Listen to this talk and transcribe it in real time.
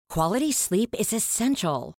Quality sleep is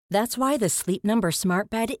essential. That's why the Sleep Number Smart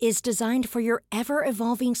Bed is designed for your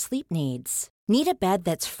ever-evolving sleep needs. Need a bed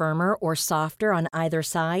that's firmer or softer on either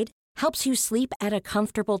side? Helps you sleep at a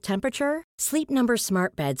comfortable temperature? Sleep Number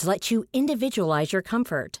Smart Beds let you individualize your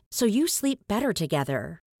comfort, so you sleep better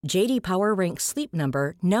together. J.D. Power ranks Sleep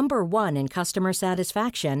Number number 1 in customer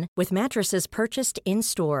satisfaction with mattresses purchased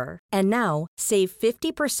in-store. And now, save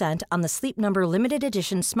 50% on the Sleep Number Limited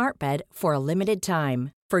Edition Smart Bed for a limited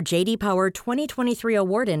time. For J.D. Power 2023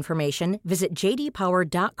 award information, visit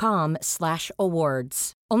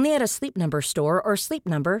jdpower.com/awards. Only at a Sleep Number store or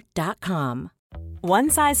sleepnumber.com. One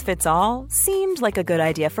size fits all seemed like a good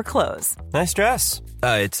idea for clothes. Nice dress.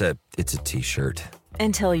 It's a t-shirt.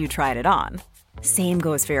 Until you tried it on. Same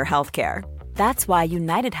goes for your healthcare. That's why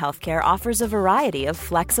United Healthcare offers a variety of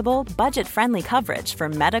flexible, budget-friendly coverage for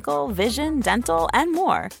medical, vision, dental, and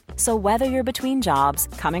more. So whether you're between jobs,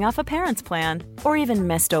 coming off a parent's plan, or even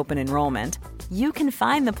missed open enrollment, you can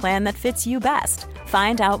find the plan that fits you best.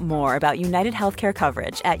 Find out more about United Healthcare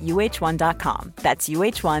coverage at uh1.com. That's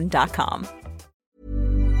uh1.com.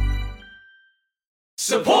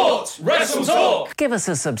 Support Wrestle Talk! Give us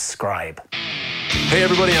a subscribe. Hey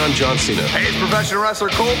everybody, I'm John Cena. Hey, it's professional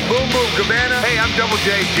wrestler Colt Boom Boom Cabana. Hey, I'm Double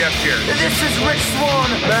J Jeff Jarrett. This is Rich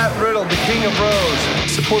Swann. Matt Riddle, the King of Bros.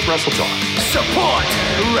 Support Wrestle Talk. Support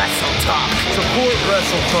Wrestle Talk. Support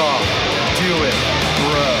Wrestle Talk. Do it,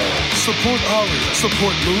 bro. Support Ollie.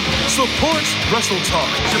 Support Luke. Support Wrestle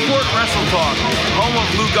Talk. Support Wrestle Talk. Home of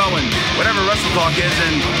Luke Owen. Whatever Wrestle Talk is,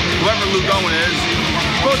 and whoever Luke Owen is,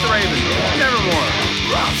 support the Raven. Nevermore.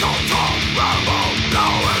 Wrestle Talk. Rambo.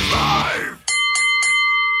 Now is live.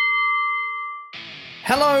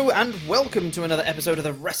 Hello and welcome to another episode of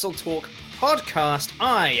the Wrestle Talk podcast.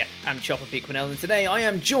 I am Chopper P. Quinnell, and today I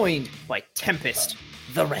am joined by Tempest,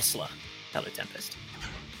 the wrestler. Hello, Tempest.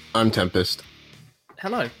 I'm Tempest.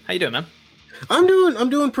 Hello. How you doing, man? I'm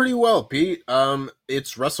doing pretty well, Pete.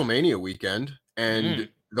 It's WrestleMania weekend, and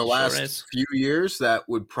the last few years that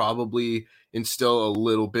would probably instill a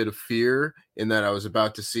little bit of fear in that I was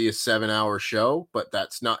about to see a 7-hour show, but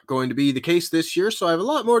that's not going to be the case this year, so I have a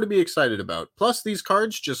lot more to be excited about. Plus, these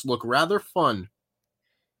cards just look rather fun.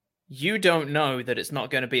 You don't know that it's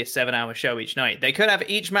not going to be a 7-hour show each night. They could have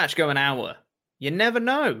each match go an hour. You never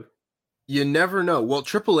know. You never know. Well,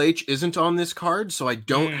 Triple H isn't on this card, so I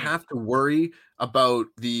don't have to worry about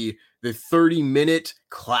the 30-minute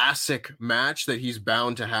classic match that he's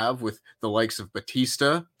bound to have with the likes of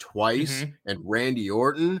Batista twice and Randy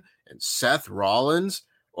Orton and Seth Rollins.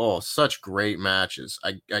 Oh, such great matches.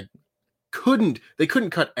 They couldn't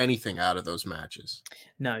cut anything out of those matches.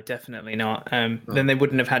 No, definitely not. Then they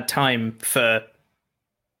wouldn't have had time for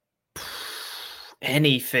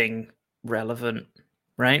anything relevant,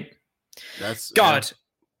 right?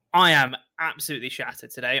 I am absolutely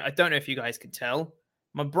shattered today. I don't know if you guys can tell.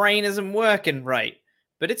 My brain isn't working right,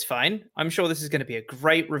 but it's fine. I'm sure this is going to be a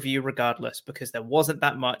great review regardless, because there wasn't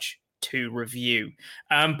that much to review.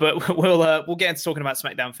 But we'll get into talking about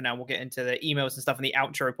SmackDown for now. We'll get into the emails and stuff in the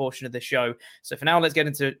outro portion of the show. So for now, let's get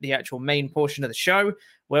into the actual main portion of the show,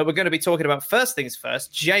 where we're going to be talking about, first things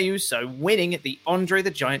first, Jey Uso winning the Andre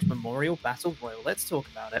the Giant Memorial Battle Royal. Let's talk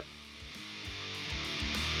about it.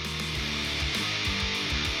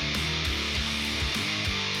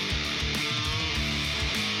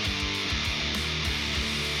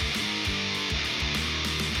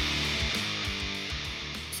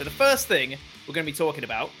 So the first thing we're going to be talking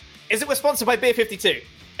about is that we're sponsored by Beer 52.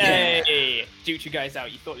 Yeah. Hey, duped you guys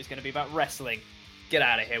out. You thought it was going to be about wrestling. Get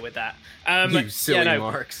out of here with that. You silly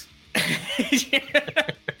marks.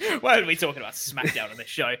 Why are we talking about SmackDown on this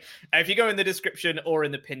show? If you go in the description or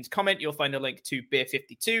in the pinned comment, you'll find a link to Beer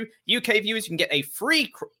 52. UK viewers, you can get a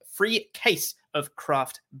free case of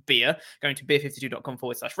craft beer going to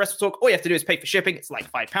beer52.com/WrestleTalk. All you have to do is pay for shipping. It's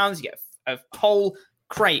like £5. You get a whole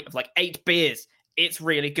crate of like 8 beers. It's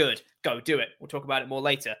really good. Go do it. We'll talk about it more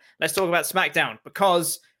later. Let's talk about SmackDown,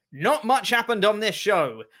 because not much happened on this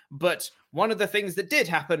show, but one of the things that did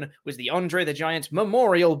happen was the Andre the Giant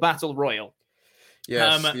Memorial Battle Royal.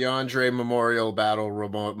 Yes, the Andre Memorial Battle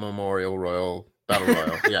Royal.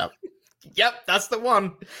 Yeah. Yep, that's the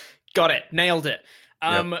one. Got it. Nailed it.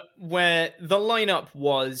 Where the lineup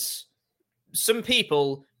was some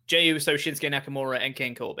people, Jey Uso, Shinsuke Nakamura, and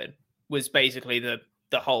King Corbin was basically the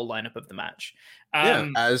whole lineup of the match.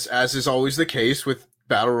 As is always the case with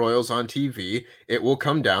Battle Royals on TV, it will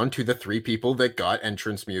come down to the 3 people that got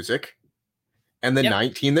entrance music and the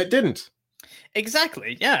 19 that didn't.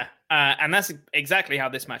 Exactly, yeah. And that's exactly how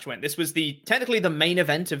this match went. This was technically the main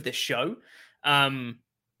event of this show.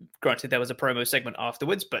 Granted, there was a promo segment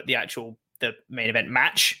afterwards, but the main event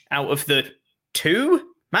match out of the 2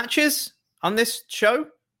 matches on this show?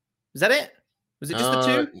 Was that it? Was it just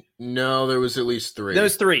the two? No, there was at least three. There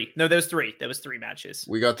was three. No, there was three. There was three matches.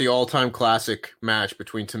 We got the all-time classic match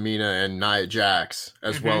between Tamina and Nia Jax,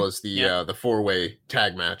 as well as the four-way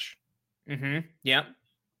tag match. Yeah.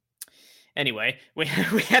 Anyway, we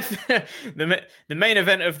had the main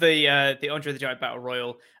event of the Andre the Giant Battle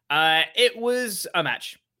Royal. It was a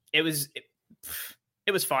match. It was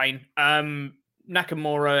fine.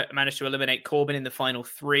 Nakamura managed to eliminate Corbin in the final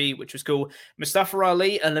three, which was cool. Mustafa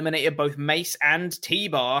Ali eliminated both Mace and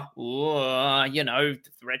T-Bar.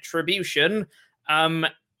 Retribution. And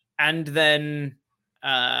then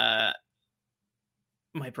my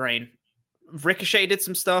brain. Ricochet did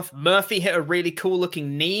some stuff. Murphy hit a really cool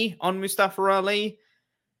looking knee on Mustafa Ali.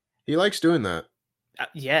 He likes doing that.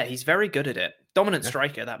 Yeah, he's very good at it. Dominant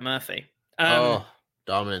striker, that Murphy.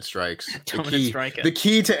 Dominant strikes. Dominant striker. The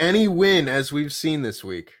key to any win, as we've seen this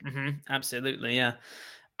week. Absolutely, yeah.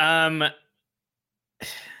 And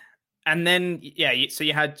then, so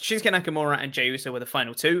you had Shinsuke Nakamura and Jey Uso were the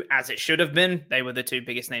final two, as it should have been. They were the two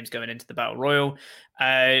biggest names going into the Battle Royal.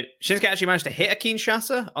 Shinsuke actually managed to hit a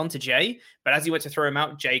Kinshasa onto Jey, but as he went to throw him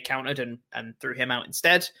out, Jey countered and threw him out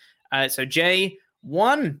instead. So Jey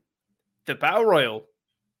won the Battle Royal.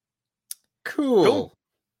 Cool.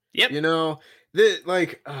 Yep.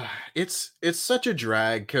 It's such a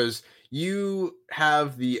drag because you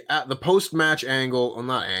have the post-match angle, well,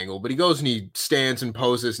 not angle, but he goes and he stands and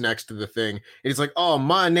poses next to the thing. And he's like, oh,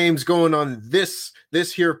 my name's going on this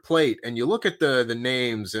here plate. And you look at the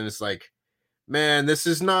names and it's like, man, this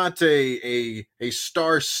is not a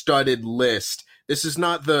star-studded list. This is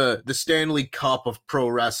not the Stanley Cup of pro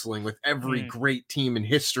wrestling with every great team in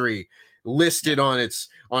history listed on its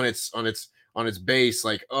base.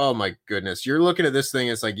 Like, oh my goodness, you're looking at this thing,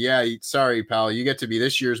 it's like, yeah, sorry pal, you get to be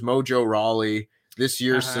this year's Mojo Rawley, this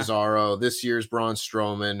year's Cesaro, this year's Braun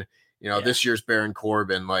Strowman, this year's Baron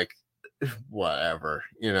Corbin. Like, whatever.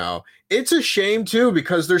 It's a shame too,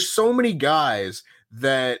 because there's so many guys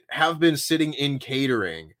that have been sitting in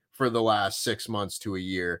catering for the last 6 months to a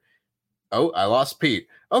year. Oh, I lost Pete.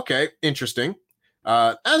 Okay, interesting.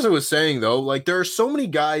 As I was saying though, like, there are so many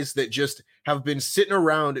guys that just have been sitting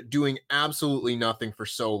around doing absolutely nothing for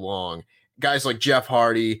so long. Guys like Jeff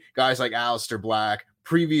Hardy, guys like Aleister Black,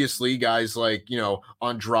 previously guys like,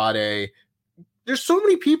 Andrade. There's so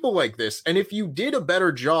many people like this. And if you did a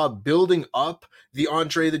better job building up the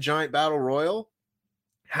Andre the Giant Battle Royal,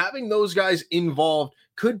 having those guys involved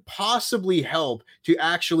could possibly help to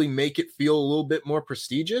actually make it feel a little bit more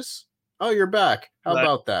prestigious. Oh, you're back. How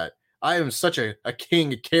about that? I am such a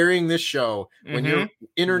king carrying this show when your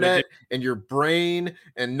internet and your brain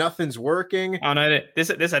and nothing's working. Oh no, this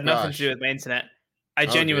had nothing to do with my internet. I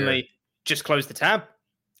genuinely just closed the tab.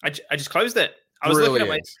 I just closed it. I was looking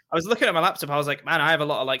at my laptop. I was like, man, I have a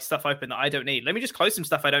lot of stuff open that I don't need. Let me just close some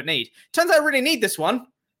stuff I don't need. Turns out I really need this one.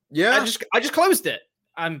 Yeah. I just closed it.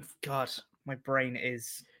 God, my brain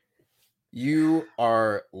is. You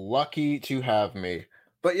are lucky to have me.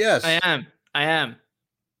 But yes, I am.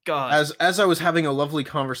 God. As I was having a lovely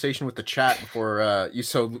conversation with the chat before you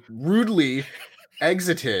so rudely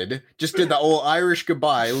exited, just did the old Irish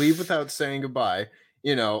goodbye, leave without saying goodbye.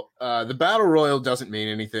 The Battle Royal doesn't mean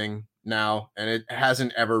anything now, and it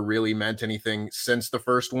hasn't ever really meant anything since the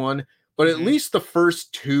first one. But at least the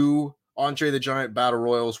first two Andre the Giant Battle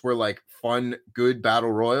Royals were like fun, good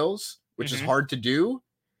Battle Royals, which is hard to do.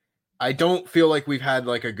 I don't feel like we've had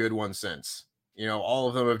like a good one since. All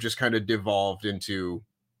of them have just kind of devolved into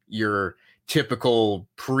your typical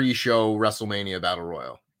pre-show WrestleMania Battle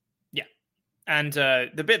Royal. Yeah. And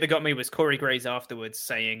the bit that got me was Corey Graves afterwards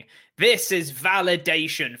saying, this is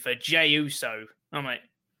validation for Jey Uso. I'm like,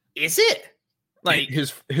 is it? Like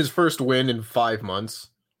his first win in 5 months.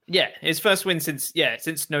 Yeah, his first win since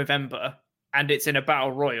November, and it's in a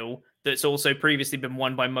Battle Royal that's also previously been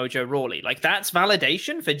won by Mojo Rawley. Like, that's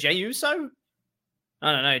validation for Jey Uso?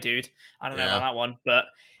 I don't know, dude. I don't know about that one, but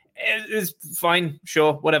it's fine.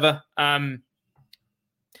 Sure, whatever. I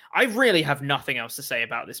really have nothing else to say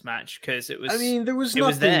about this match because it was. I mean, there was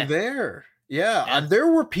nothing there. Yeah, there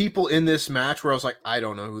were people in this match where I was like, I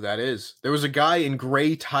don't know who that is. There was a guy in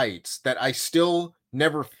gray tights that I still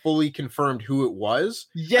never fully confirmed who it was.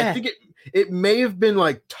 Yeah, I think it may have been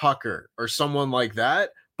like Tucker or someone like that,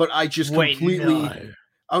 but I just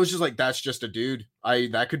I was just like, that's just a dude.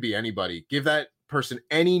 That could be anybody. Give that person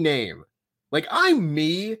any name. Like, I'm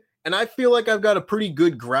me, and I feel like I've got a pretty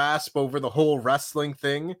good grasp over the whole wrestling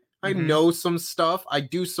thing. I know some stuff. I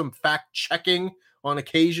do some fact checking on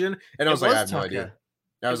occasion, and I was like, I have no idea.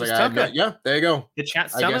 I was like, yeah, there you go. The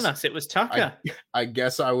chat's telling us it was Tucker. I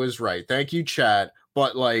guess I was right. Thank you, chat.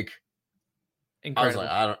 But like, Incredible.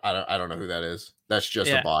 I was like, I don't know who that is. That's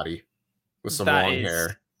just a body with some long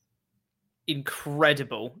hair.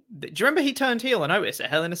 Incredible. Do you remember he turned heel on Otis at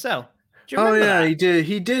Hell in a Cell? Do you remember that? He did.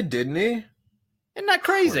 He did, didn't he? Isn't that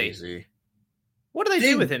crazy? What do they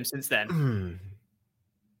do with him since then?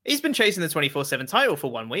 He's been chasing the 24/7 title for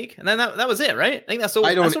 1 week, and then that was it, right? I think that's all.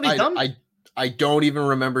 That's what he's done. I don't even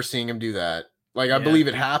remember seeing him do that. Like, I believe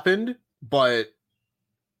it happened, but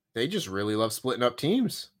they just really love splitting up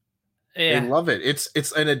teams. Yeah. They love it.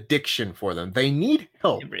 It's an addiction for them. They need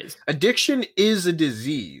help. Addiction is a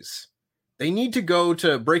disease. They need to go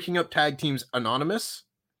to Breaking Up Tag Teams Anonymous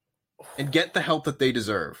and get the help that they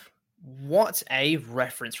deserve. What a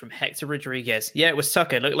reference from Hector Rodriguez. Yeah, it was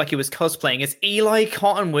Tucker. It looked like he was cosplaying as Eli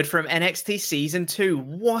Cottonwood from NXT Season 2.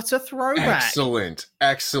 What a throwback.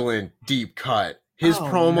 Excellent deep cut. His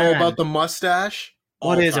promo about the mustache.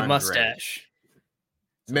 What is a mustache?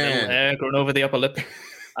 Man. Hair growing over the upper lip.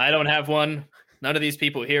 I don't have one. None of these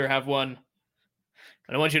people here have one.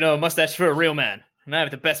 And I want you to know a mustache for a real man. And I have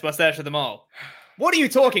the best mustache of them all. What are you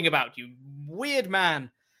talking about, you weird man?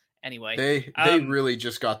 Anyway, they really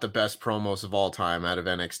just got the best promos of all time out of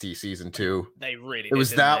NXT Season 2. They really did. It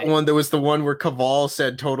was that one. There was the one where Caval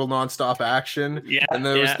said total nonstop action. Yeah. And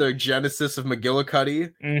there was the genesis of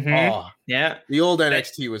McGillicuddy. Mm-hmm. Oh, yeah. The old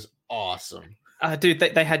NXT was awesome. Dude,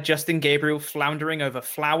 they had Justin Gabriel floundering over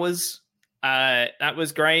flowers. That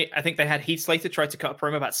was great. I think they had Heath Slater try to cut a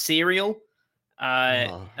promo about cereal. It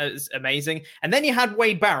was amazing. And then you had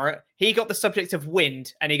Wade Barrett. He got the subject of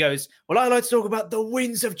wind, and he goes, well, I like to talk about the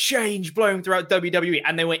winds of change blowing throughout WWE.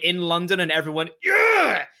 And they were in London, and everyone,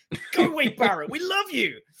 yeah, go Wade Barrett. We love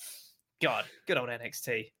you. God, good old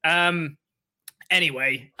NXT.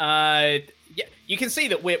 Anyway, yeah, you can see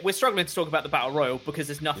that we're struggling to talk about the Battle Royal because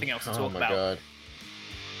there's nothing else to talk about. God.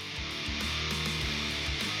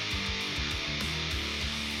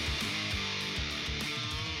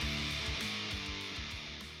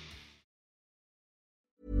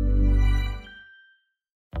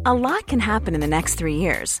 A lot can happen in the next 3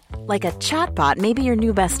 years. Like a chatbot may be your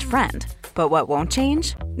new best friend. But what won't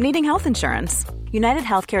change? Needing health insurance. United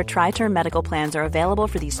Healthcare Tri-Term Medical Plans are available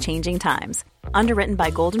for these changing times. Underwritten by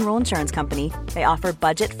Golden Rule Insurance Company, they offer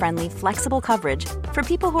budget-friendly, flexible coverage for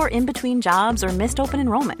people who are in between jobs or missed open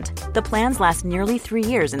enrollment. The plans last nearly 3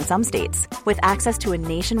 years in some states, with access to a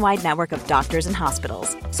nationwide network of doctors and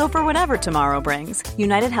hospitals. So for whatever tomorrow brings,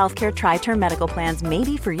 United Healthcare Tri-Term Medical Plans may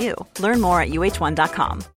be for you. Learn more at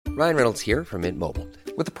uh1.com. Ryan Reynolds here from Mint Mobile.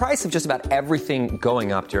 With the price of just about everything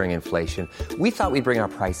going up during inflation, we thought we'd bring our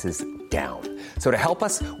prices down. So to help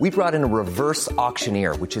us, we brought in a reverse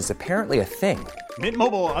auctioneer, which is apparently a thing. Mint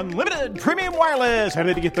Mobile Unlimited Premium Wireless. How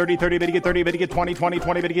to get 30, 30, how to get 30, how to get 20, 20,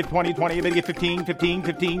 20, how to get 20, 20, how to get 15, 15,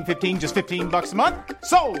 15, 15, just $15 a month?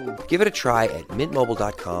 Sold! Give it a try at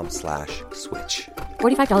mintmobile.com/switch.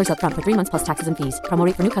 $45 up front for 3 months plus taxes and fees. Promo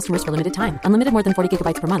rate for new customers for limited time. Unlimited more than 40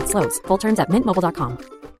 gigabytes per month. Slows full terms at mintmobile.com.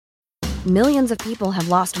 Millions of people have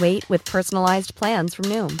lost weight with personalized plans from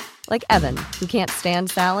Noom. Like Evan, who can't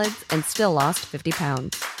stand salads and still lost 50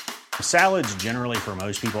 pounds. Salads generally for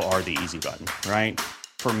most people are the easy button, right?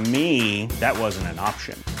 For me, that wasn't an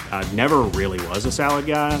option. I never really was a salad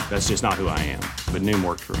guy. That's just not who I am. But Noom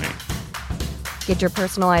worked for me. Get your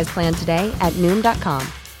personalized plan today at Noom.com.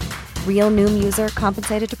 Real Noom user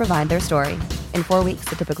compensated to provide their story. In 4 weeks,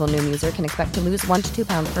 the typical Noom user can expect to lose 1 to 2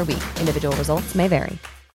 pounds per week. Individual results may vary.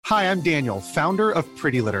 Hi, I'm Daniel, founder of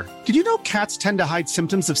Pretty Litter. Did you know cats tend to hide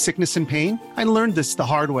symptoms of sickness and pain? I learned this the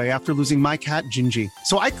hard way after losing my cat, Gingy.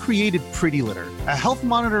 So I created Pretty Litter, a health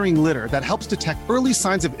monitoring litter that helps detect early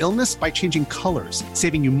signs of illness by changing colors,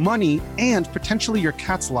 saving you money and potentially your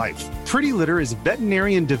cat's life. Pretty Litter is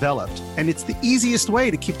veterinarian developed, and it's the easiest way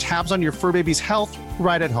to keep tabs on your fur baby's health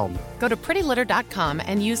right at home. Go to prettylitter.com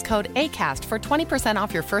and use code ACAST for 20%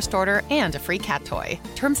 off your first order and a free cat toy.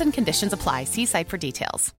 Terms and conditions apply. See site for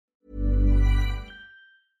details.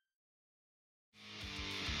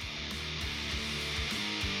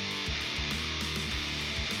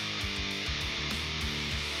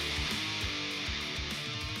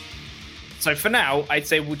 So for now, I'd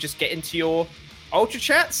say we'll just get into your Ultra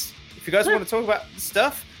Chats. If you guys want to talk about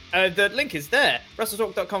stuff, the link is there.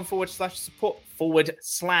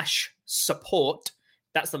 WrestleTalk.com/support.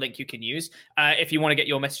 That's the link you can use. If you want to get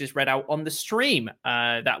your messages read out on the stream,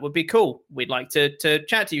 that would be cool. We'd like to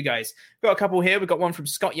chat to you guys. We've got a couple here. We've got one from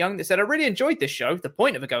Scott Young that said, I really enjoyed this show. The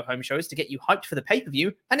point of a go-home show is to get you hyped for the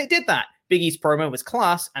pay-per-view, and it did that. Big E's promo was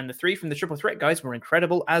class, and the 3 from the Triple Threat guys were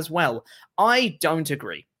incredible as well. I don't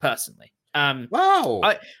agree, personally. Wow.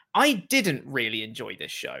 I didn't really enjoy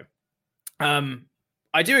this show.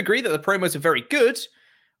 I do agree that the promos are very good.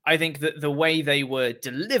 I think that the way they were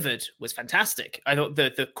delivered was fantastic. I thought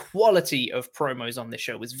the quality of promos on this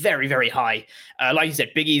show was very, very high. Like you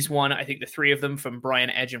said, Big E's one. I think the three of them from Bryan,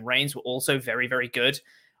 Edge, and Reigns were also very, very good.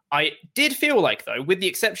 I did feel like, though, with the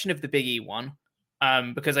exception of the Big E one,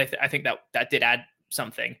 because I think that did add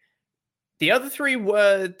something, the other three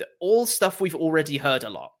were all stuff we've already heard a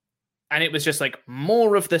lot. And it was just like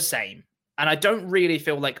more of the same. And I don't really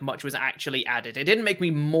feel like much was actually added. It didn't make me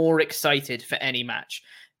more excited for any match.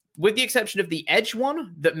 With the exception of the Edge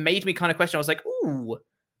one, that made me kind of question. I was like, ooh,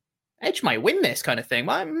 Edge might win this kind of thing.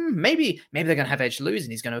 Well, maybe they're going to have Edge lose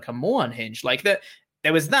and he's going to become more unhinged. Like that,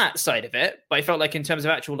 there was that side of it. But I felt like in terms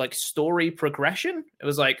of actual like story progression, it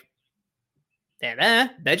was like, they're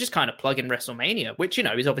there. They're just kind of plugging WrestleMania, which, you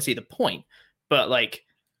know, is obviously the point. But like,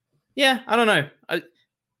 yeah, I don't know.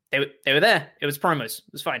 They were there. It was promos.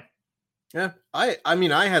 It was fine. Yeah, I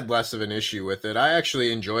mean, I had less of an issue with it. I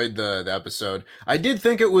actually enjoyed the episode. I did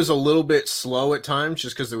think it was a little bit slow at times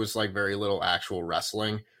just because there was like very little actual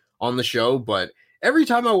wrestling on the show. But every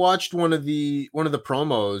time I watched one of the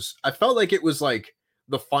promos, I felt like it was like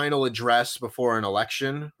the final address before an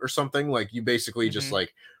election or something. Like you basically just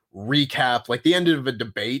like recap, like the end of a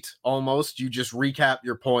debate almost. You just recap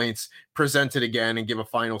your points, present it again, and give a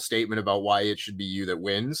final statement about why it should be you that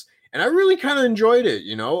wins. And I really kind of enjoyed it,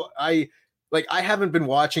 you know. I haven't been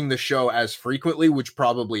watching the show as frequently, which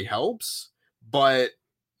probably helps, but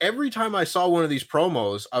every time I saw one of these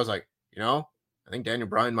promos, I was like, you know, I think Daniel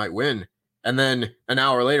Bryan might win. And then an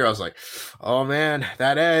hour later, I was like, oh man,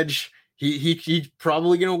 that Edge, he's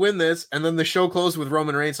probably gonna win this. And then the show closed with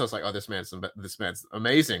Roman Reigns. So I was like, oh, this man's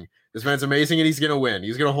amazing. This man's amazing, and he's gonna win.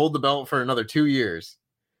 He's gonna hold the belt for another 2 years.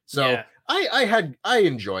 So yeah. I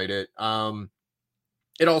enjoyed it.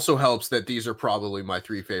 It also helps that these are probably my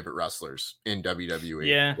three favorite wrestlers in WWE.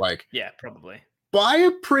 Yeah. Yeah, probably. By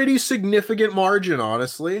a pretty significant margin,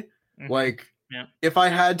 honestly. If I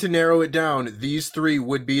had to narrow it down, these three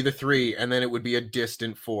would be the three, and then it would be a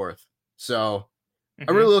distant fourth. So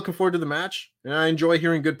I'm really looking forward to the match, and I enjoy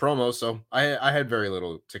hearing good promos, so I had very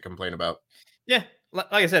little to complain about. Yeah.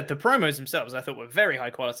 Like I said, the promos themselves I thought were very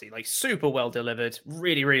high quality, like super well delivered,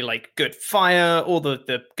 really, really like good fire, all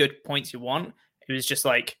the good points you want. It was just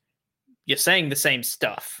like, you're saying the same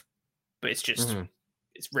stuff, but it's just,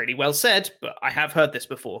 it's really well said, but I have heard this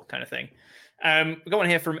before kind of thing. We got one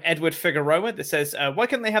here from Edward Figueroa that says, why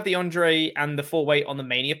can't they have the Andre and the 4-way on the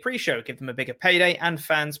Mania pre-show? Give them a bigger payday, and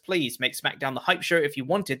fans, please make SmackDown the hype show if you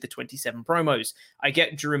wanted the 27 promos. I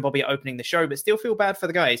get Drew and Bobby are opening the show, but still feel bad for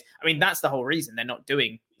the guys. I mean, that's the whole reason they're not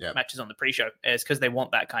doing matches on the pre-show, is because they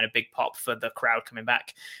want that kind of big pop for the crowd coming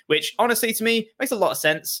back, which honestly to me makes a lot of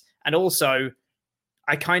sense. And also,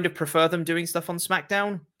 I kind of prefer them doing stuff on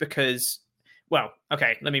SmackDown because, well,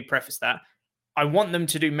 okay, let me preface that. I want them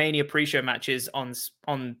to do Mania pre-show matches on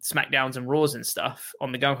SmackDowns and Raws and stuff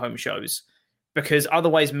on the go-home shows, because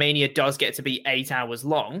otherwise Mania does get to be 8 hours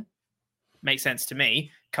long. Makes sense to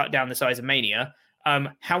me. Cut down the size of Mania.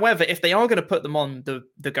 However, if they are going to put them on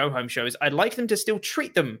the go-home shows, I'd like them to still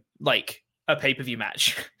treat them like a pay-per-view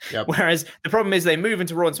match. Yep. Whereas the problem is they move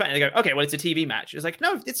into Raw and SmackDown and they go, okay, well, it's a TV match. It's like,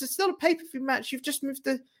 no, it's still a pay-per-view match. You've just moved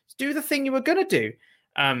to do the thing you were going to do.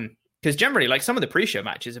 Because generally, like, some of the pre-show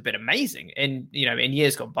matches have been amazing in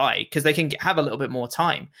years gone by, because they can have a little bit more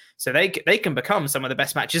time. So they can become some of the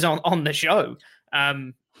best matches on the show.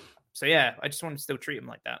 So yeah, I just want to still treat them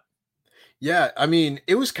like that. Yeah, I mean,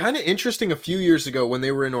 it was kind of interesting a few years ago when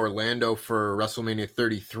they were in Orlando for WrestleMania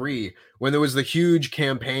 33, when there was the huge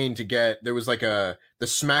campaign to get, there was like the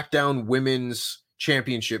SmackDown Women's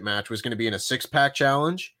Championship match was going to be in a 6-pack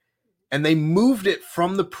challenge. And they moved it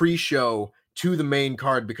from the pre-show to the main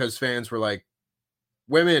card because fans were like,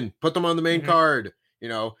 women, put them on the main card,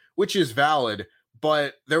 which is valid.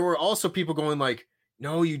 But there were also people going like,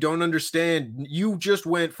 no, you don't understand. You just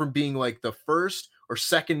went from being like the first or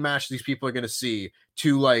second match these people are going to see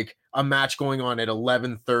to like a match going on at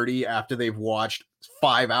 11:30 after they've watched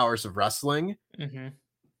 5 hours of wrestling.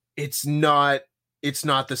 It's not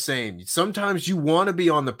the same. Sometimes you want to be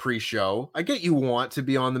on the pre-show. I get you want to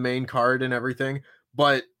be on the main card and everything,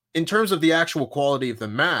 but in terms of the actual quality of the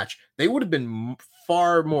match, they would have been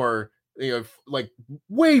far more, like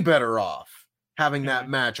way better off having that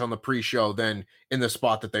match on the pre-show than in the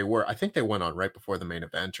spot that they were. I think they went on right before the main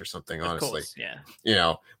event or something, honestly. Of course,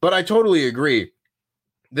 yeah. But I totally agree.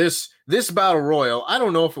 This battle royal, I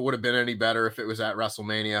don't know if it would have been any better if it was at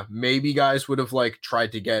WrestleMania. Maybe guys would have like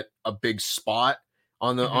tried to get a big spot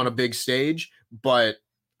on a big stage, but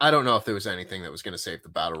I don't know if there was anything that was going to save the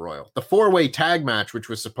battle royal. The 4-way tag match, which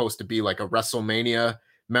was supposed to be like a WrestleMania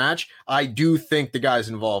match, I do think the guys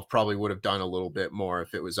involved probably would have done a little bit more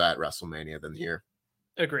if it was at WrestleMania than here.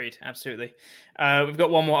 Agreed. Absolutely. We've got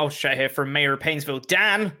one more Ultra Chat here from Mayor of Painesville,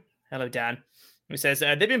 Dan. Hello, Dan. Who says,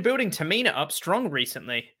 they've been building Tamina up strong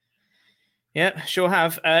recently. Yeah, sure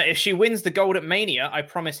have. If she wins the gold at Mania, I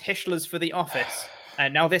promise Hischler's for the office.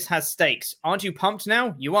 Now this has stakes. Aren't you pumped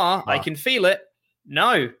now? You are. I can feel it.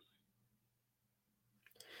 No,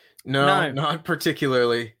 not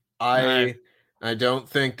particularly. I don't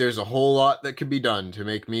think there's a whole lot that could be done to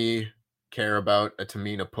make me care about a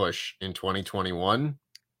Tamina push in 2021.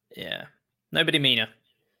 Yeah, nobody meaner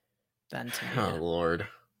than Tamina. Oh Lord,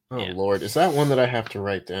 Lord, is that one that I have to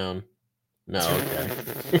write down? No,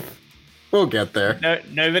 okay. We'll get there. No,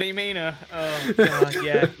 nobody meaner. Oh God,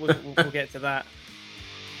 yeah, we'll get to that.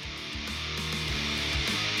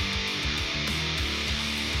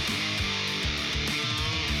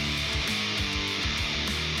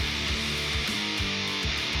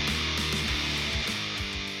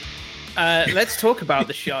 Let's talk about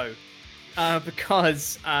the show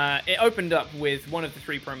because it opened up with one of the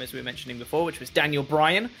 3 promos we were mentioning before, which was Daniel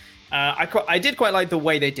Bryan. I did quite like the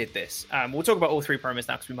way they did this. We'll talk about all 3 promos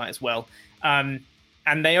now because we might as well. And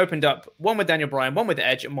they opened up one with Daniel Bryan, one with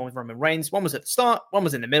Edge, and one with Roman Reigns. One was at the start, one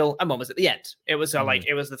was in the middle, and one was at the end. It was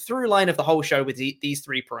it was the through line of the whole show with these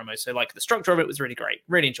 3 promos. So like the structure of it was really great.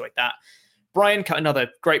 Really enjoyed that. Bryan cut another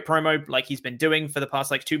great promo like he's been doing for the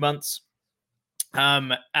past 2 months.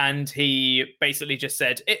 And he basically just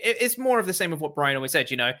said, it's more of the same of what Bryan always said,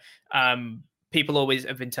 people always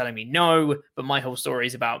have been telling me no, but my whole story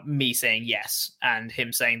is about me saying yes, and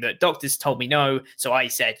him saying that doctors told me no, so I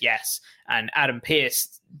said yes, and Adam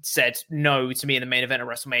Pearce said no to me in the main event of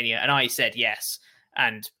WrestleMania, and I said yes,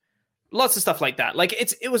 and lots of stuff like that. Like,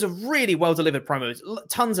 it was a really well-delivered promo,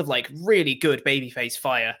 tons of, really good babyface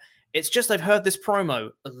fire. It's just I've heard this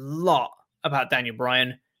promo a lot about Daniel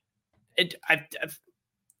Bryan. It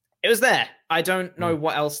was there. I don't know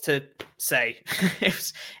what else to say.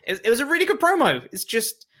 it was a really good promo. It's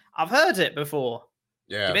just I've heard it before.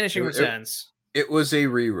 Yeah, Diminishing returns. It was a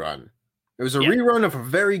rerun. It was a rerun of a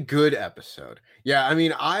very good episode. Yeah, I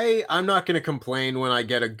mean, I'm not going to complain when I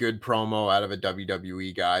get a good promo out of a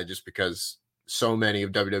WWE guy, just because so many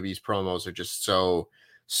of WWE's promos are just so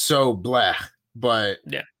bleh. But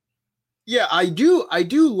yeah, I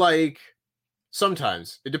do like.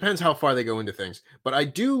 Sometimes it depends how far they go into things, but I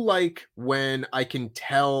do like when I can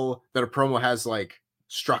tell that a promo has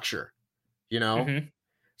structure, Mm-hmm.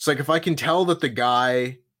 It's like if I can tell that the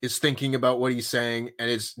guy is thinking about what he's saying and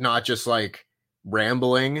it's not just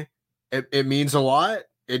rambling, it means a lot.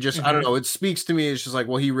 It just, I don't know. It speaks to me. It's just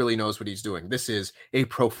well, he really knows what he's doing. This is a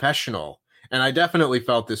professional. And I definitely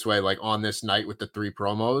felt this way, on this night with the 3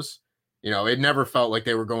 promos, it never felt like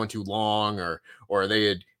they were going too long or they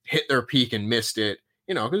had hit their peak and missed it,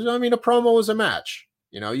 because a promo is a match.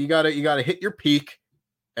 You gotta hit your peak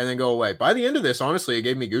and then go away. By the end of this, honestly, it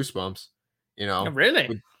gave me goosebumps. Oh,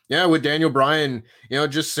 really? With Daniel Bryan,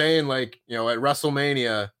 just saying at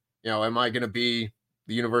WrestleMania, am I gonna be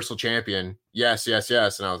the Universal Champion? Yes. And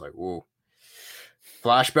I was like, whoa,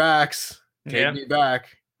 flashbacks, take me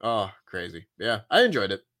back. Oh, crazy. Yeah, I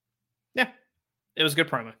enjoyed it. Yeah, it was a good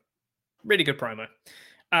promo. Really good promo.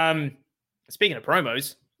 Speaking of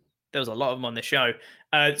promos, there was a lot of them on this show.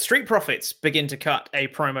 Street Profits begin to cut a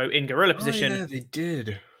promo in gorilla position. Yeah, they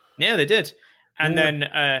did. Yeah, they did. And then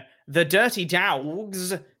the Dirty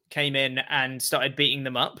Dogs came in and started beating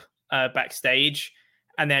them up backstage.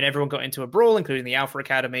 And then everyone got into a brawl, including the Alpha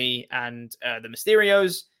Academy and the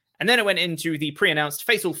Mysterios. And then it went into the pre-announced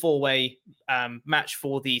Fatal 4-Way match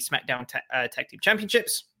for the SmackDown Tag Team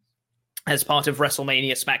Championships as part of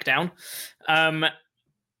WrestleMania SmackDown.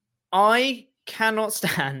 I cannot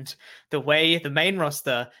stand the way the main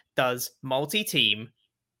roster does multi-team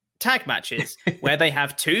tag matches where they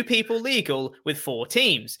have 2 people legal with 4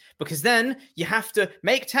 teams, because then you have to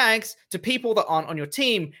make tags to people that aren't on your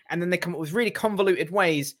team, and then they come up with really convoluted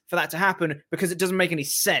ways for that to happen because it doesn't make any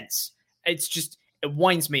sense. It's just, it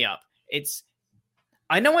winds me up.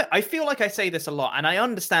 I know I feel like I say this a lot, and I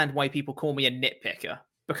understand why people call me a nitpicker,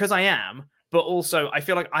 because I am. But also, I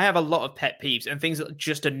feel like I have a lot of pet peeves and things that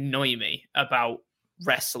just annoy me about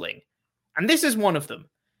wrestling. And this is one of them.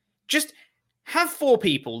 Just have 4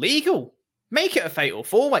 people legal. Make it a fatal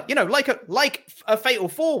 4-way. Like a fatal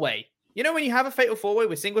 4-way. When you have a fatal 4-way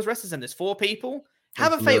with singles wrestlers and there's 4 people,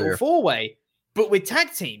 have a fatal 4-way, but with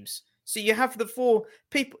tag teams. So you have the 4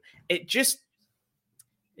 people. It just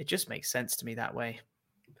makes sense to me that way.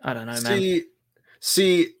 I don't know, man.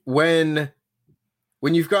 See,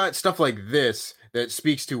 when you've got stuff like this that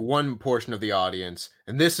speaks to one portion of the audience,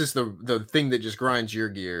 and this is the thing that just grinds your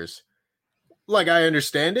gears, I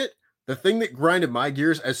understand it, the thing that grinded my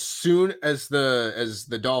gears as soon as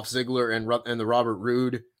the Dolph Ziggler and the Robert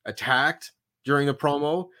Roode attacked during the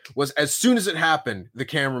promo was as soon as it happened, the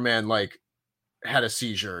cameraman like had a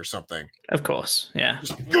seizure or something. Of course, yeah.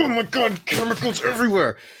 Just, oh my god, chemicals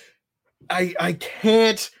everywhere. I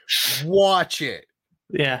can't watch it.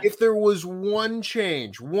 Yeah. If there was one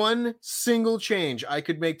single change I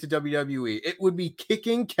could make to WWE, it would be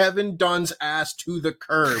kicking Kevin Dunn's ass to the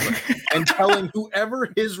curb and telling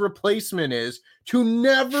whoever his replacement is to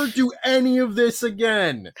never do any of this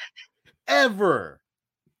again. Ever.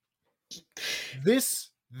 This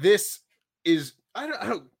is I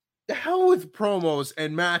don't the hell with promos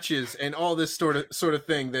and matches and all this sort of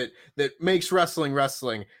thing that makes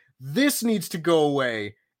wrestling. This needs to go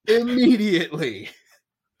away immediately.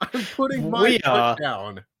 I'm putting my foot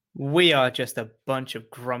down. We are just a bunch of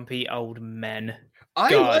grumpy old men.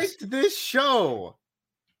 I liked this show.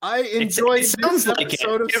 I enjoyed this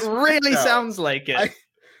episode of it really sounds like it.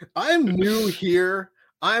 I'm new here.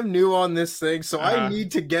 I'm new on this thing, so I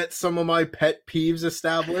need to get some of my pet peeves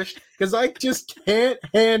established because I just can't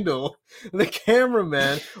handle the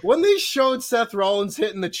cameraman. When they showed Seth Rollins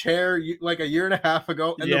hitting the chair like a year and a half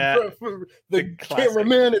ago, and the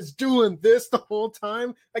cameraman is doing this the whole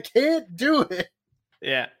time, I can't do it.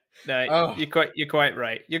 Yeah, no, you're quite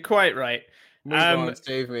right. You're quite right. Move on,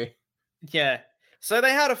 save me. Yeah. So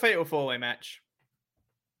they had a fatal 4-way match.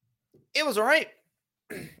 It was all right.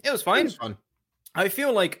 It was fine. It was fun. I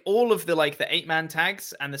feel like all of the 8-man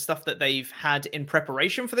tags and the stuff that they've had in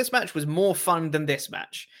preparation for this match was more fun than this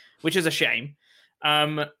match, which is a shame.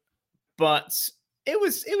 But it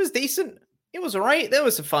was decent. It was all right. There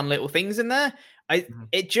were some fun little things in there.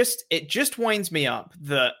 It just winds me up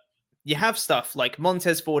that you have stuff like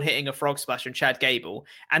Montez Ford hitting a frog splash on Chad Gable,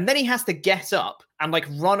 and then he has to get up and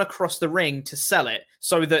run across the ring to sell it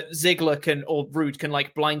so that Ziggler or Roode can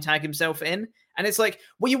blind tag himself in. And it's like,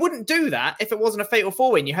 well, you wouldn't do that if it wasn't a fatal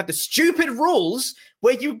 4-way and you had the stupid rules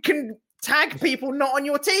where you can tag people not on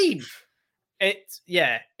your team.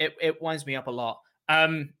 It winds me up a lot.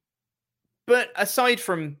 But aside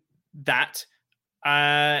from that,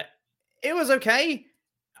 it was okay.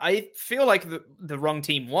 I feel like the wrong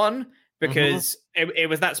team won because it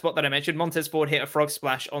was that spot that I mentioned. Montez Ford hit a frog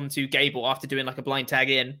splash onto Gable after doing a blind tag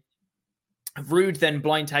in. Roode then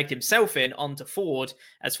blind tagged himself in onto Ford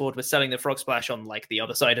as Ford was selling the frog splash on the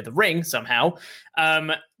other side of the ring somehow.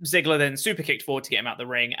 Ziggler then super kicked Ford to get him out the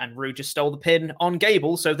ring, and Roode just stole the pin on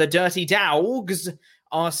Gable. So the Dirty Dogs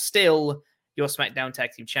are still your SmackDown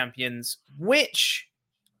Tag Team Champions, which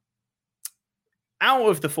out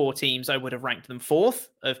of the 4 teams, I would have ranked them 4th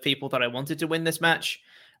of people that I wanted to win this match.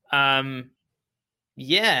 Yeah.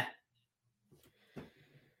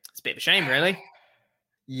 It's a bit of a shame, really.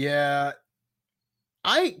 Yeah.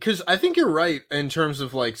 Because I think you're right in terms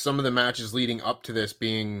of some of the matches leading up to this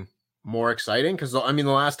being more exciting. Because the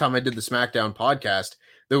last time I did the SmackDown podcast,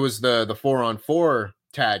 there was the 4-on-4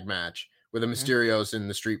 tag match where the Mysterios and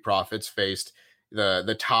the Street Profits faced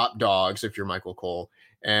the top dogs, if you're Michael Cole,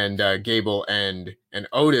 and Gable and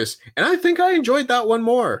Otis. And I think I enjoyed that one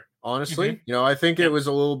more, honestly. I think it was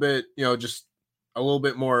a little bit, just a little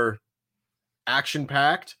bit more action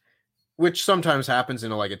packed, which sometimes happens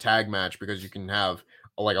in a tag match because you can have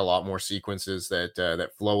a lot more sequences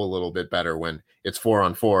that flow a little bit better when it's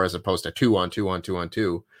 4-on-4 as opposed to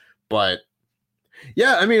 2-on-2-on-2-on-2. But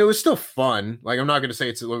yeah, it was still fun. I'm not going to say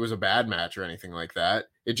it was a bad match or anything like that.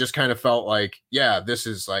 It just kind of felt this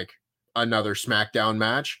is another SmackDown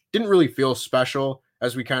match. Didn't really feel special,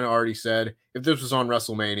 as we kind of already said. If this was on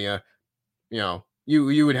WrestleMania,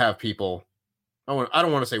 you would have people, I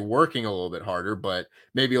don't want to say working a little bit harder, but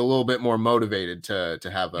maybe a little bit more motivated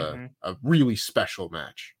to have a really special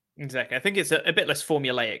match. Exactly. I think it's a bit less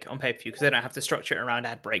formulaic on pay-per-view because they don't have to structure it around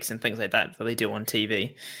ad breaks and things like that they do on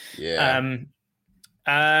TV. Yeah.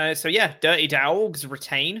 So yeah, Dirty Dogs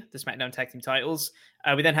retain the SmackDown Tag Team titles.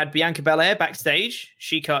 We then had Bianca Belair backstage.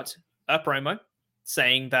 She cut a promo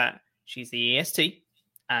saying that she's the EST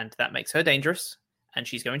and that makes her dangerous and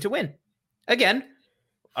she's going to win. Again,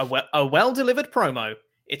 a well-delivered promo.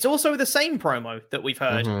 It's also the same promo that we've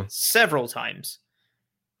heard several times.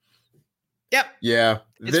 Yep. Yeah.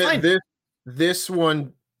 It's fine. This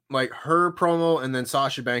one, her promo and then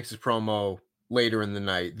Sasha Banks' promo later in the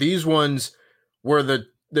night. These ones were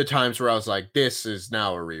the times where I was like, this is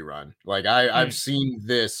now a rerun. I've seen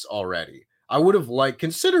this already. I would have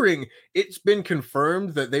considering it's been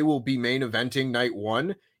confirmed that they will be main eventing night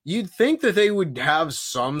 1, you'd think that they would have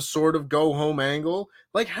some sort of go home angle,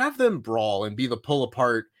 have them brawl and be the pull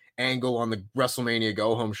apart angle on the WrestleMania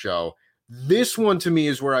go home show. This one to me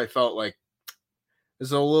is where I felt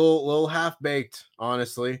it's a little half baked,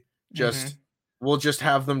 honestly. Just we'll just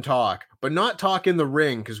have them talk, but not talk in the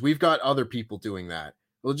ring because we've got other people doing that.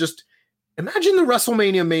 We'll just imagine the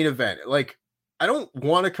WrestleMania main event. Like, I don't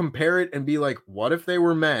want to compare it and be like, what if they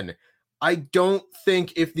were men? I don't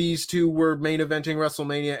think if these two were main eventing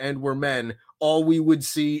WrestleMania and were men, all we would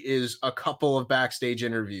see is a couple of backstage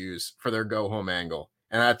interviews for their go home angle.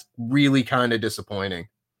 And that's really kind of disappointing.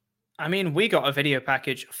 I mean, we got a video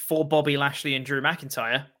package for Bobby Lashley and Drew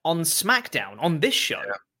McIntyre on SmackDown on this show.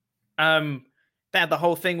 Yeah. They had the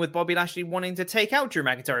whole thing with Bobby Lashley wanting to take out Drew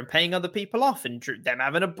McIntyre and paying other people off and them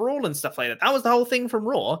having a brawl and stuff like that. That was the whole thing from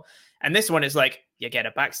Raw. And this one is like, you get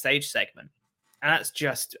a backstage segment. And that's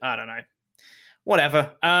just, I don't know.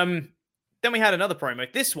 Whatever. Then we had another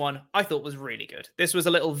promo. This one I thought was really good. This was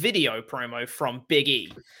a little video promo from Big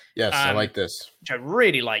E. Yes, I like this. Which I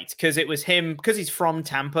really liked because it was him, because he's from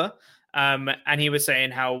Tampa. And he was saying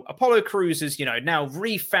how Apollo Crews has, now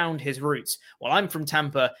refound his roots. Well, I'm from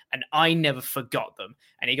Tampa and I never forgot them.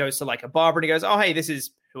 And he goes to like a barber and he goes, oh, hey, this is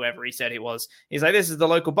whoever he said it was. He's like, this is the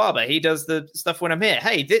local barber. He does the stuff when I'm here.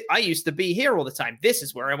 Hey, I used to be here all the time. This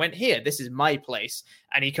is where I went here. This is my place.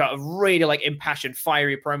 And he cut a really like impassioned,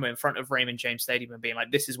 fiery promo in front of Raymond James Stadium and being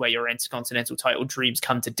like, this is where your Intercontinental title dreams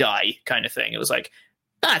come to die kind of thing. It was like,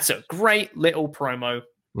 that's a great little promo.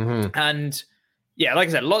 And yeah, like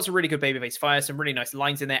I said, lots of really good babyface fire, some really nice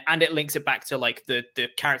lines in there. And it links it back to like the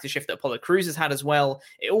character shift that Apollo Crews has had as well.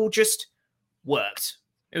 It all just worked.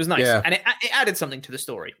 It was nice. Yeah. And it added something to the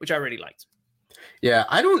story, which I really liked. Yeah,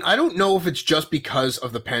 I don't know if it's just because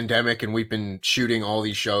of the pandemic and we've been shooting all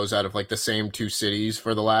these shows out of like the same two cities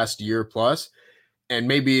for the last year plus. And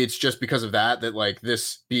maybe it's just because of that like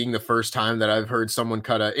this being the first time that I've heard someone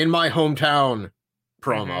cut a in my hometown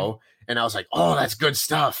promo. And I was like, oh, that's good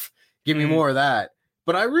stuff. Give me more of that.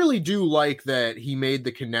 But I really do like that he made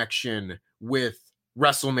the connection with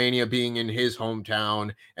WrestleMania being in his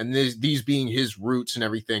hometown and these being his roots and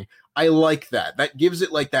everything. I like that. That gives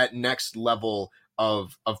it like that next level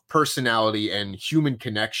of personality and human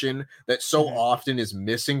connection that so often is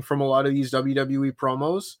missing from a lot of these WWE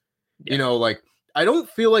promos. Yeah. Like I don't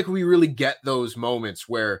feel like we really get those moments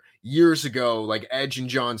where years ago, like Edge and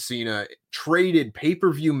John Cena traded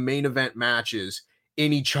pay-per-view main event matches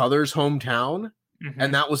in each other's hometown.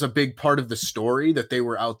 And that was a big part of the story, that they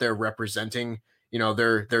were out there representing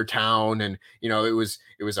their town, and it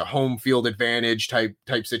was a home field advantage type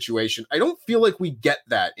situation. I don't feel like we get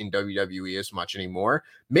that in WWE as much anymore.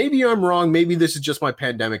 Maybe I'm wrong. Maybe this is just my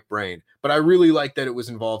pandemic brain, but I really like that it was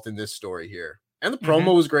involved in this story here. And the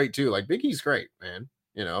promo was great too. Like Big E's great, man.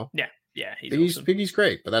 Yeah, he's awesome. Big E's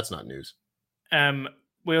great, but that's not news.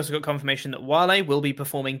 We also got confirmation that Wale will be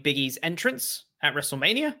performing Big E's entrance at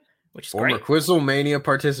WrestleMania, which is great. Former Quizzlemania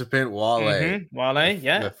participant Wale. Wale,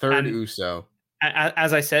 yeah, the third Uso.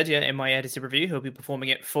 As I said, in my edited review, he'll be performing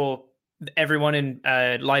it for everyone in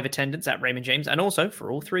live attendance at Raymond James, and also for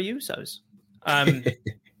all three Usos.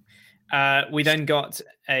 We then got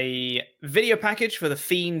a video package for The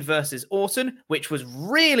Fiend versus Orton, which was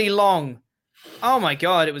really long. Oh my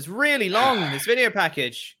god, it was really long. This video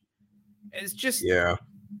package. It's just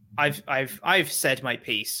I've said my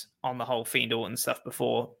piece on the whole Fiend Orton stuff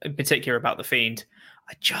before, in particular about The Fiend.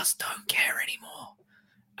 I just don't care anymore.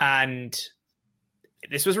 And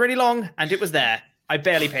this was really long, and it was there. I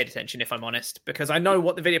barely paid attention, if I'm honest, because I know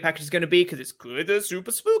what the video package is going to be, because it's good, it's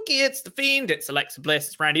super spooky. It's The Fiend, it's Alexa Bliss,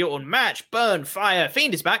 it's Randy Orton, match, burn, fire,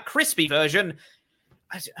 Fiend is back, crispy version.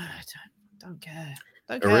 I don't care.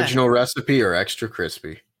 Original recipe or extra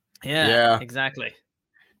crispy? Yeah, exactly.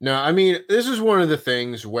 No, I mean, this is one of the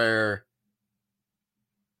things where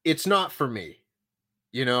it's not for me,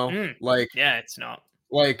 it's not.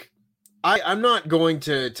 Like, I'm not going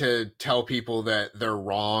to tell people that they're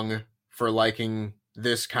wrong for liking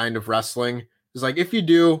this kind of wrestling. It's like, if you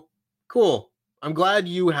do, cool. I'm glad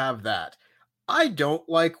you have that. I don't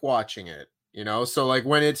like watching it, So like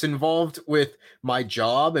when it's involved with my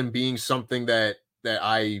job and being something that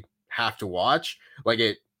I have to watch,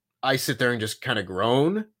 I sit there and just kind of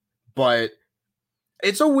groan. But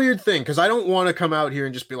it's a weird thing because I don't want to come out here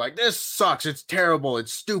and just be like, this sucks. It's terrible.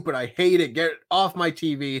 It's stupid. I hate it. Get it off my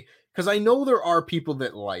TV. Because I know there are people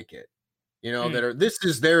that like it, this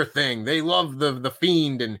is their thing. They love the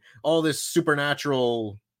Fiend and all this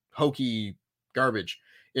supernatural hokey garbage,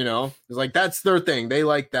 It's like, that's their thing. They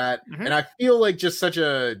like that. And I feel like just such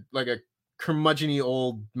a curmudgeon-y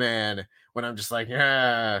old man when I'm just like,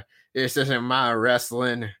 this isn't my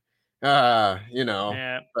wrestling,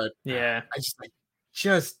 Yeah, but yeah, I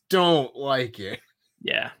just don't like it.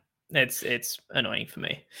 Yeah. It's annoying for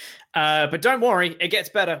me. But don't worry, it gets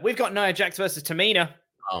better. We've got Nia Jax versus Tamina.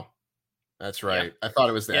 Oh, that's right. Yeah. I thought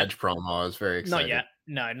it was the Edge promo. I was very excited.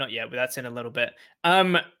 No, not yet, but that's in a little bit.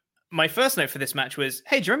 My first note for this match was,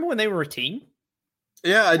 hey, do you remember when they were a team?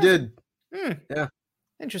 Yeah, I did. Yeah.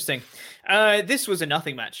 Interesting. This was a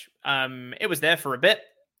nothing match. It was there for a bit.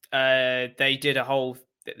 They did a whole...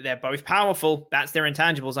 They're both powerful. That's their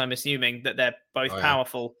intangibles, I'm assuming, that they're both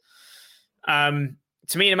powerful. Tamina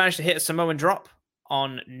managed to hit a Samoan drop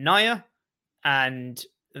on Nia, and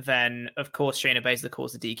then, of course, Shayna Baszler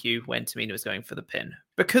caused the DQ when Tamina was going for the pin.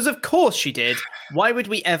 Because, of course, she did. Why would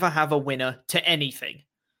we ever have a winner to anything?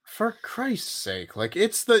 For Christ's sake. Like,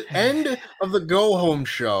 it's the end of the go-home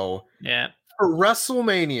show. Yeah. For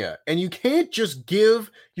WrestleMania, and you can't just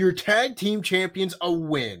give your tag team champions a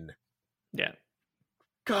win. Yeah.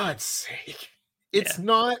 God's sake. It's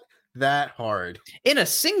not that hard. In a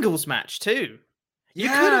singles match, too. You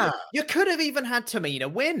could have even had Tamina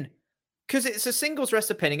win. Because it's a singles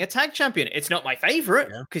wrestler pinning a tag champion. It's not my favorite,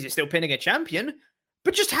 because you're still pinning a champion.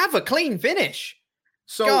 But just have a clean finish.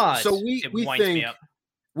 So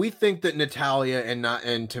we think that Natalya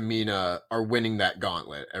and Tamina are winning that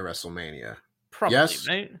gauntlet at WrestleMania. Probably, yes?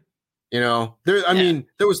 Mate. You know, I mean,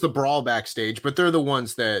 there was the brawl backstage, but they're the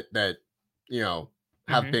ones that you know,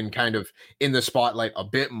 have been kind of in the spotlight a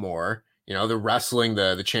bit more. You know, they're wrestling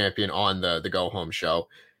the champion on the go-home show.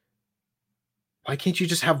 Why can't you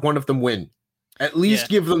just have one of them win? At least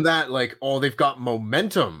give them that, like, oh, they've got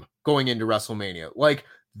momentum going into WrestleMania. Like,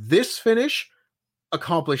 this finish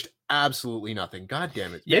accomplished absolutely nothing. God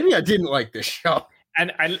damn it. Maybe I didn't like this show.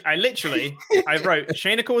 And I literally, I wrote,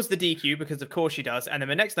 Shayna caused the DQ because of course she does. And then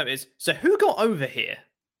my next note is, so who got over here?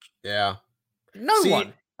 Yeah. No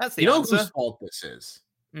one. That's the answer. You know whose fault this is?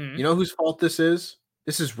 You know whose fault this is?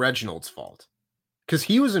 This is Reginald's fault. Because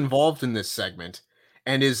he was involved in this segment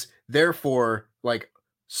and is therefore like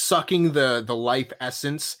sucking the life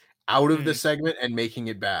essence out of the segment and making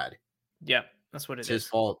it bad. Yeah, that's what it is. It's his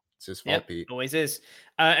fault. It's his fault, Pete. Always is.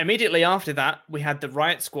 Immediately after that, we had the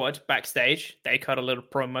Riot Squad backstage. They cut a little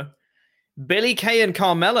promo. Billie Kay and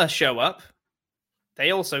Carmella show up.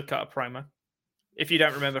 They also cut a promo. If you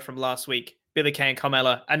don't remember from last week, Billie Kay and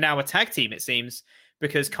Carmella are now a tag team, it seems,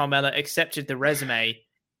 because Carmella accepted the resume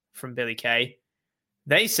from Billie Kay.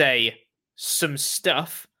 They say some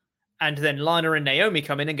stuff, and then Lana and Naomi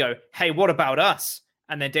come in and go, hey, what about us?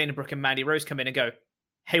 And then Dana Brooke and Mandy Rose come in and go,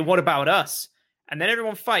 hey, what about us? And then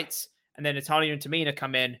everyone fights, and then Natalya and Tamina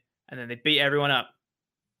come in, and then they beat everyone up.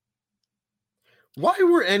 Why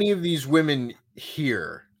were any of these women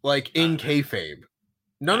here, like in kayfabe?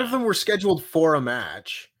 None of them were scheduled for a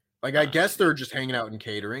match. Like, I guess they're just hanging out in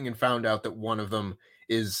catering and found out that one of them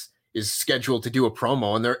is scheduled to do a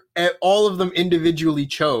promo, and they're all of them individually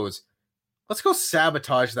chose, let's go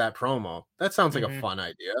sabotage that promo. That sounds like a fun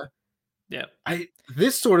idea. Yeah.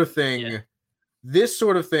 This sort of thing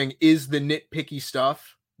is the nitpicky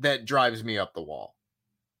stuff that drives me up the wall.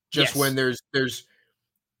 Just when there's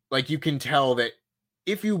like, you can tell that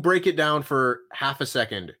if you break it down for half a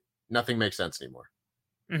second, nothing makes sense anymore.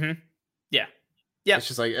 Yeah. Yeah. It's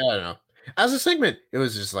just like, I don't know. As a segment, it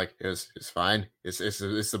was just like, it's fine. It's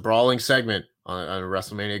the brawling segment on a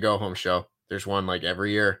WrestleMania Go Home show. There's one like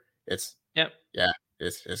every year. It's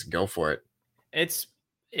go for it. It's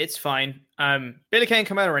fine. Billie Kay and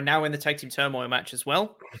Carmella are now in the tag team turmoil match as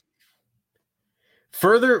well.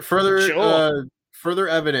 Further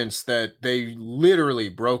evidence that they literally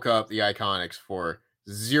broke up the Iconics for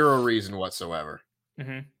zero reason whatsoever.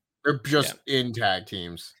 They're just in tag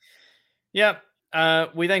teams. Yeah.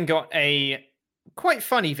 We then got a quite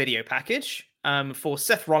funny video package for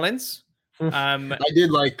Seth Rollins. I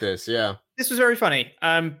did like this, yeah. This was very funny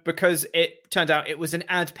because it turned out it was an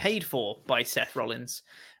ad paid for by Seth Rollins.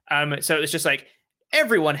 So it was just like,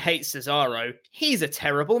 everyone hates Cesaro. He's a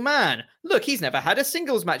terrible man. Look, he's never had a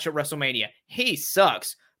singles match at WrestleMania. He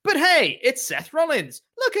sucks. But hey, it's Seth Rollins.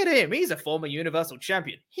 Look at him. He's a former Universal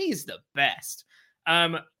Champion. He's the best.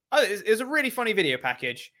 It was a really funny video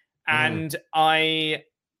package. And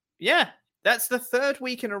that's the third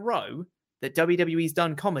week in a row that WWE's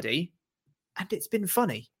done comedy, and it's been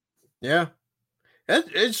funny. Yeah.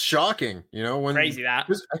 It's shocking, you know, when crazy that.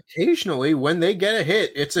 Because occasionally when they get a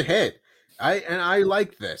hit, it's a hit. I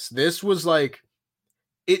like this. This was like,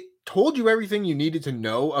 it told you everything you needed to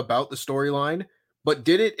know about the storyline, but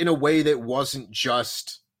did it in a way that wasn't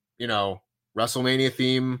just, you know, WrestleMania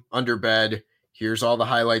theme, under bed, here's all the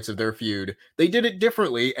highlights of their feud. They did it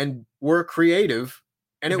differently and were creative,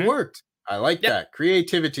 and it worked. I like that.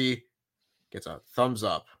 Creativity gets a thumbs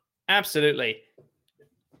up. Absolutely.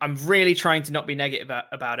 I'm really trying to not be negative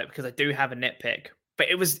about it because I do have a nitpick. But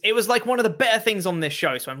it was like one of the better things on this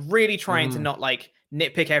show, so I'm really trying to not like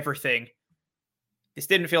nitpick everything. this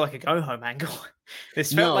didn't feel like a go home angle.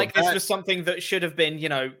 This felt like this was something that should have been,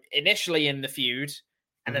 initially in the feud,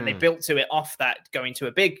 and then they built to it off that, going to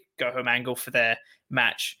a big go home angle for their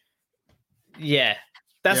match. Yeah.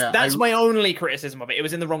 That's my only criticism of it. It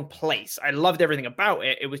was in the wrong place. I loved everything about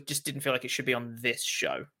it. It was just didn't feel like it should be on this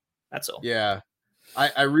show. That's all. Yeah.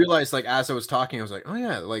 I realized, like, as I was talking, I was like, oh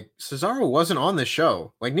yeah, like Cesaro wasn't on this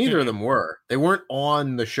show. Like neither of them were. They weren't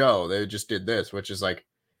on the show. They just did this, which is like,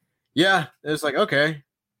 yeah, it's like, okay.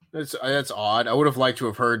 That's odd. I would have liked to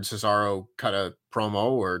have heard Cesaro cut a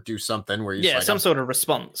promo or do something where he's some sort of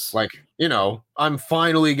response. Like, I'm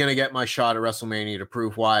finally going to get my shot at WrestleMania to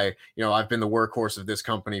prove why, I've been the workhorse of this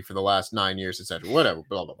company for the last 9 years, etc. Whatever,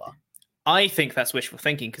 blah, blah, blah. I think that's wishful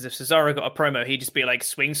thinking, because if Cesaro got a promo, he'd just be like,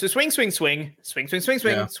 swing, swing, swing, swing, swing, swing, swing, swing,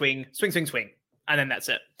 swing, swing, swing, swing, swing. And then that's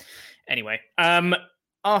it. Anyway,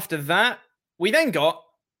 after that, we then got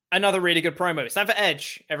another really good promo. It's time for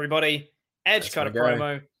Edge, everybody. Edge cut a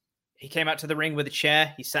promo. He came out to the ring with a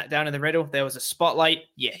chair. He sat down in the middle. There was a spotlight.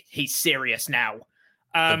 Yeah, he's serious now.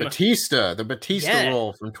 The Batista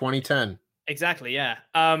role from 2010. Exactly, yeah.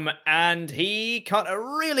 And he cut a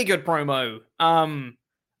really good promo.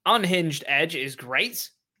 Unhinged Edge is great.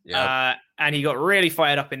 Yeah. And he got really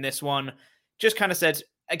fired up in this one. Just kind of said,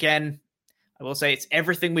 again, I will say it's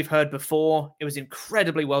everything we've heard before. It was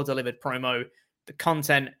incredibly well delivered promo. The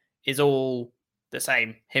content is all the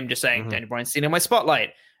same. Him just saying, Daniel Bryan's seen in my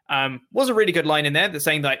spotlight. Was a really good line in there. They're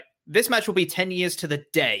saying that this match will be 10 years to the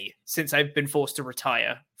day since I've been forced to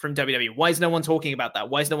retire from WWE. Why is no one talking about that?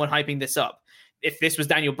 Why is no one hyping this up? If this was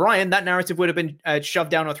Daniel Bryan, that narrative would have been shoved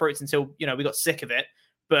down our throats until, we got sick of it.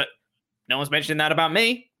 But no one's mentioning that about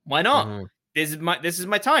me. Why not? This is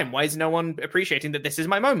my time. Why is no one appreciating that this is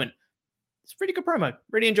my moment? It's a pretty good promo.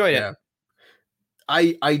 Really enjoyed it.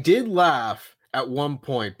 I did laugh at one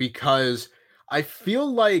point because I feel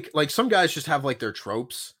like some guys just have like their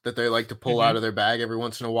tropes that they like to pull out of their bag every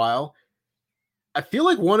once in a while. I feel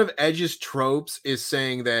like one of Edge's tropes is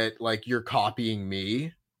saying that like you're copying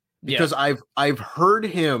me, because I've heard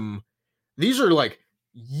him. These are like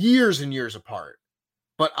years and years apart,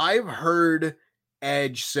 but I've heard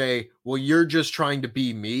Edge say, "Well, you're just trying to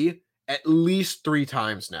be me," at least 3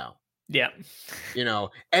 times now. Yeah.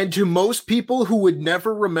 And to most people who would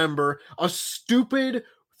never remember a stupid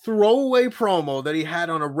throwaway promo that he had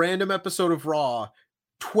on a random episode of Raw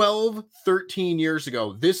 12, 13 years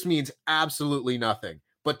ago, this means absolutely nothing.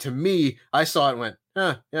 But to me, I saw it and went,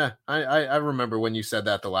 yeah, I remember when you said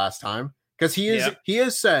that the last time. Because he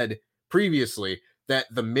has said previously that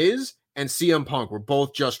The Miz and CM Punk were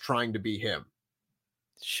both just trying to be him.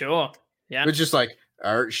 Sure. Yeah. It's just like,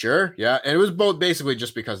 sure, yeah. And it was both basically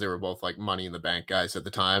just because they were both like Money in the Bank guys at the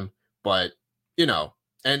time. But,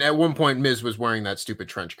 and at one point, Miz was wearing that stupid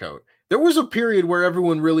trench coat. There was a period where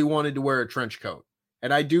everyone really wanted to wear a trench coat.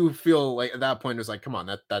 And I do feel like at that point, it was like, come on,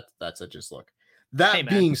 that's a just look. That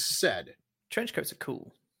being said, trench coats are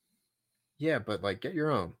cool. Yeah, but like get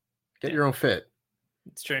your own fit.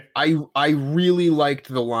 It's true. I really liked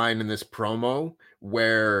the line in this promo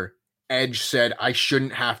where Edge said, I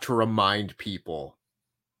shouldn't have to remind people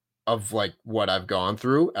of like what I've gone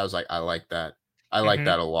through. I was like, I like that. I like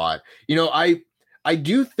that a lot. I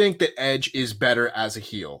do think that Edge is better as a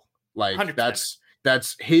heel. Like 100%.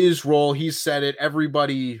 That's his role. He's said it.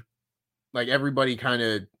 Everybody kind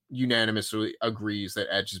of unanimously agrees that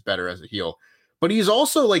Edge is better as a heel. But he's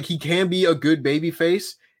also like, he can be a good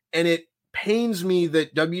babyface. And it pains me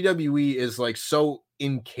that WWE is like so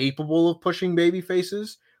incapable of pushing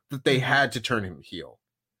babyfaces that they had to turn him heel.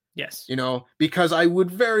 Yes. Because I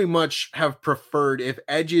would very much have preferred if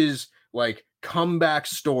Edge's like comeback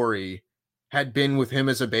story had been with him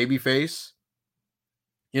as a babyface.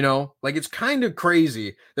 Like it's kind of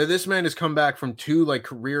crazy that this man has come back from 2 like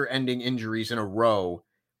career-ending injuries in a row,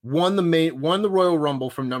 won the Royal Rumble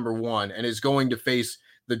from number 1, and is going to face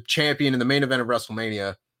the champion in the main event of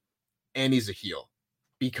WrestleMania, and he's a heel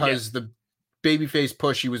because the babyface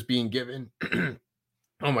push he was being given.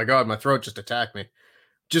 Oh my God, my throat just attacked me.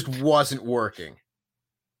 Just wasn't working,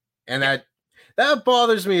 and that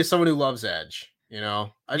bothers me as someone who loves Edge.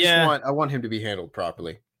 I want him to be handled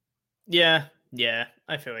properly. Yeah,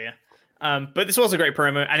 I feel you. But this was a great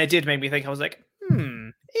promo, and it did make me think. I was like,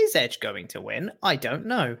 is Edge going to win? I don't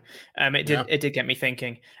know. It did get me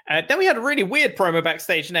thinking. Then we had a really weird promo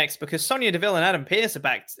backstage next because Sonya Deville and Adam Pearce are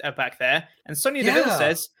back there, and Sonya Deville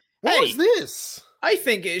says, "Hey, what was this? I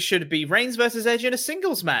think it should be Reigns versus Edge in a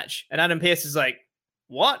singles match." And Adam Pearce is like,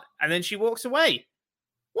 "What?" And then she walks away.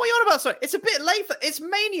 What are you on about? Sorry, it's a bit late for it's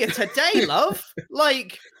Mania today, love.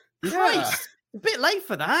 Like, Christ, a bit late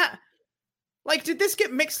for that. Like, did this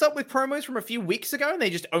get mixed up with promos from a few weeks ago and they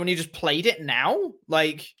just only played it now?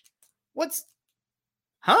 Like, what's...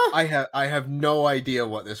 Huh? I have no idea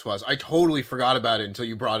what this was. I totally forgot about it until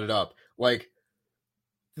you brought it up. Like,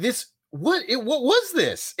 this... What was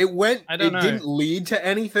this? It didn't lead to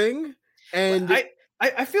anything. And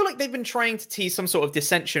I feel like they've been trying to tease some sort of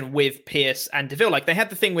dissension with Pierce and Deville. Like, they had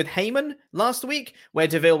the thing with Heyman last week where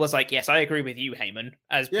Deville was like, yes, I agree with you, Heyman,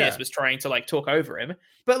 as Pierce was trying to, like, talk over him.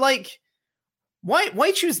 But, like,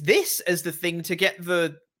 why choose this as the thing to get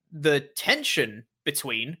the tension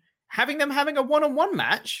between having a one-on-one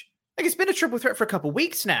match? Like, it's been a triple threat for a couple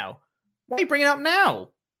weeks now. Why are you bringing it up now?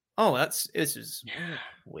 Oh, this is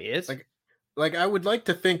weird. Like, I would like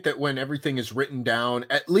to think that when everything is written down,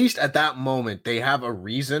 at least at that moment, they have a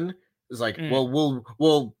reason. It's like, well,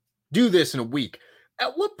 we'll do this in a week.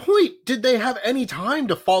 At what point did they have any time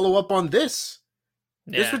to follow up on this?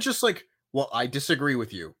 Yeah. This was just like, well, I disagree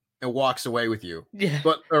with you, and walks away with you. Yeah.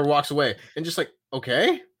 Or walks away, and just like,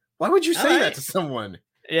 okay, why would you say that to someone?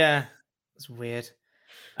 Yeah, it's weird.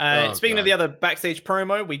 Speaking of the other backstage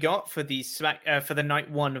promo we got for the for the night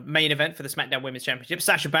one main event for the SmackDown Women's Championship,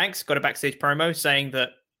 Sasha Banks got a backstage promo saying that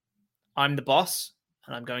I'm the boss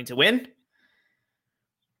and I'm going to win.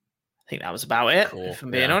 I think that was about it. Cool. If I'm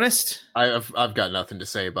being honest, I've got nothing to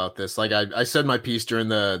say about this. Like I said my piece during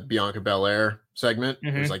the Bianca Belair segment.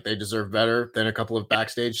 It was like they deserve better than a couple of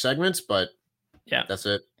backstage segments, but yeah, that's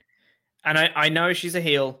it. And I know she's a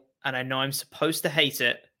heel, and I know I'm supposed to hate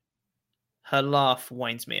it. Her laugh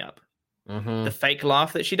winds me up. The fake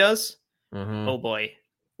laugh that she does. Oh boy.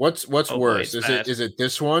 What's worse? Is it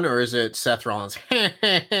this one or is it Seth Rollins?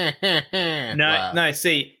 No.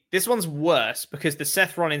 See, this one's worse because the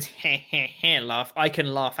Seth Rollins laugh I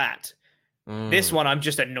can laugh at. This one I'm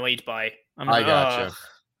just annoyed by. I gotcha.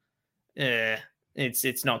 Yeah,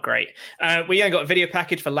 it's not great. We got a video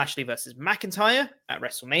package for Lashley versus McIntyre at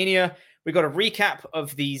WrestleMania. We got a recap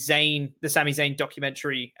of the Sami Zayn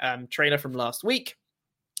documentary trailer from last week.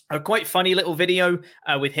 A quite funny little video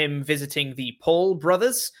with him visiting the Paul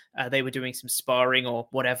brothers. They were doing some sparring or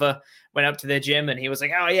whatever. Went up to their gym and he was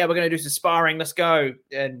like, "Oh yeah, we're going to do some sparring. Let's go."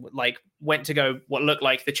 And like went to go what looked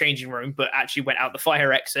like the changing room, but actually went out the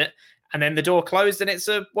fire exit. And then the door closed and it's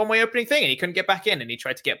a one-way opening thing and he couldn't get back in. And he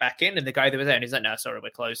tried to get back in and the guy that was there, and he's like, "No, sorry,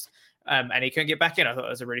 we're closed." And he couldn't get back in. I thought it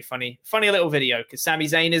was a really funny little video because Sami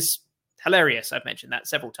Zayn is hilarious. I've mentioned that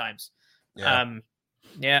several times.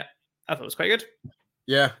 Yeah, I thought it was quite good.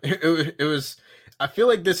 Yeah, it was. I feel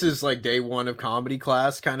like this is like day one of comedy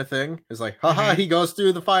class kind of thing. It's like, haha, he goes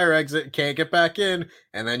through the fire exit, can't get back in,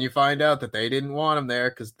 and then you find out that they didn't want him there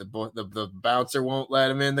because the bouncer won't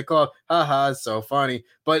let him in the club. Haha, it's so funny,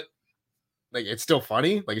 but like it's still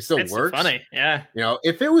funny. Like it still works. Still funny, yeah. You know,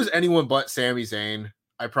 if it was anyone but Sami Zayn,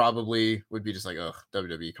 I probably would be just like, ugh,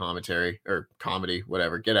 WWE commentary or comedy,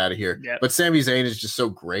 whatever, get out of here. Yep. But Sami Zayn is just so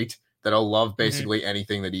great that I'll love basically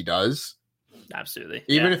anything that he does. Absolutely.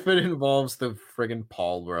 Even if it involves the friggin'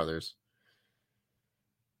 Paul brothers.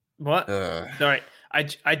 What? Sorry.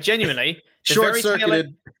 I genuinely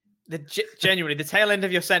short-circuited. Genuinely, the tail end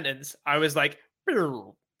of your sentence, I was like,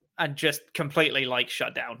 and just completely like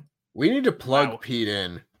shut down. We need to plug Pete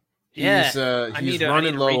in. He's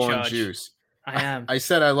running low on juice. I am. I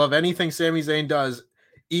said I love anything Sami Zayn does,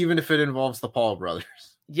 even if it involves the Paul brothers.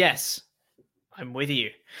 Yes, I'm with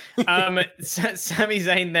you. Sami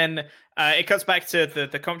Zayn then it cuts back to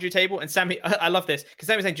the commentary table, and I love this because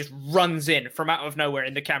Sami Zayn just runs in from out of nowhere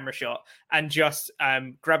in the camera shot and just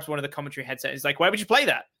grabs one of the commentary headsets. He's like, "Why would you play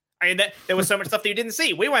that? I mean, there was so much stuff that you didn't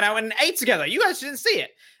see. We went out and ate together. You guys didn't see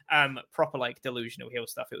it." Proper like delusional heel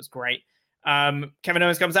stuff. It was great. Kevin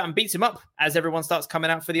Owens comes out and beats him up as everyone starts coming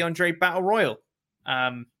out for the Andre Battle Royal.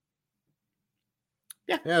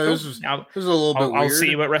 This was a little bit weird. I'll see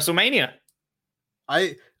you at WrestleMania.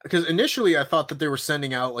 Because initially I thought that they were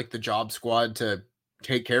sending out like the job squad to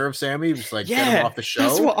take care of Sammy, just like get him off the show.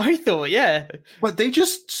 That's what I thought, yeah. But they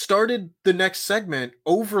just started the next segment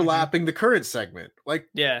overlapping the current segment. Like,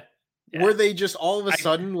 were they just all of a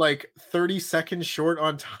sudden like 30 seconds short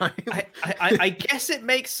on time? I guess it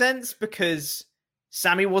makes sense because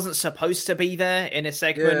Sammy wasn't supposed to be there in a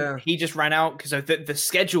segment. Yeah. He just ran out because the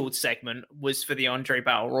scheduled segment was for the Andre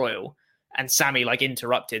Battle Royal. And Sammy like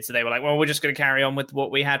interrupted. So they were like, well, we're just going to carry on with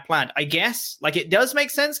what we had planned. I guess like it does make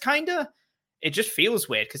sense. Kind of. It just feels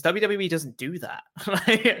weird because WWE doesn't do that.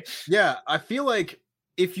 Yeah. I feel like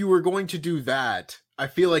if you were going to do that, I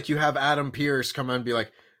feel like you have Adam Pearce come and be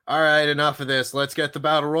like, all right, enough of this. Let's get the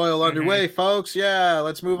Battle Royal underway, folks. Yeah.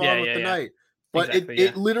 Let's move on with the night. But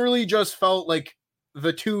it literally just felt like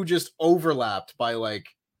the two just overlapped by like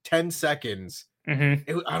 10 seconds. I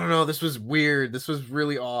don't know. This was weird. This was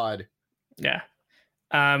really odd. Yeah.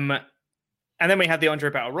 And then we had the Andre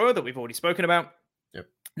Battle Royal that we've already spoken about. Yep.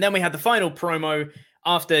 And then we had the final promo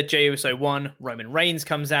after Jey Uso won. Roman Reigns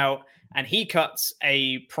comes out and he cuts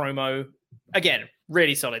a promo. Again,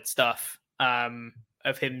 really solid stuff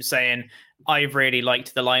of him saying, I really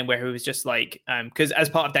liked the line where he was just like, because as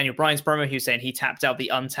part of Daniel Bryan's promo, he was saying he tapped out the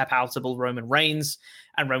untap-outable Roman Reigns.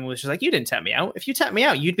 And Roman was just like, you didn't tap me out. If you tapped me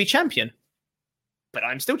out, you'd be champion. But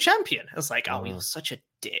I'm still champion. I was like, oh, you're such a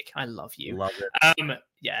dick. I love you. Love it.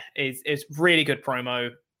 Yeah, it's really good promo.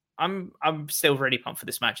 I'm still really pumped for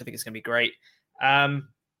this match. I think it's going to be great.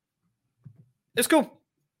 It's cool.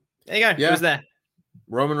 There you go. Yeah. It was there.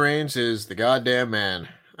 Roman Reigns is the goddamn man.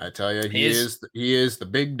 I tell you, he is the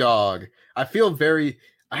big dog. I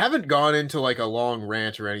haven't gone into like a long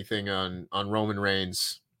rant or anything on Roman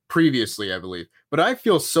Reigns previously, I believe, but I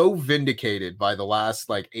feel so vindicated by the last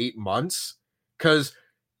like 8 months, because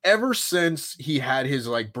ever since he had his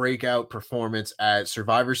like breakout performance at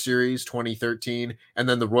Survivor Series 2013 and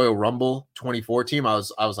then the Royal Rumble 2014, I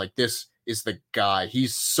was like, this is the guy.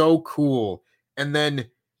 He's so cool. And then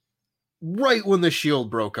right when the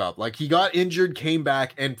Shield broke up, like he got injured, came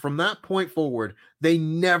back, and from that point forward, they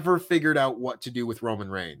never figured out what to do with Roman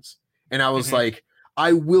Reigns. And I was like,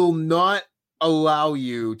 I will not allow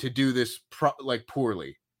you to do this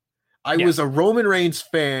poorly. I was a Roman Reigns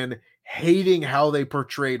fan, hating how they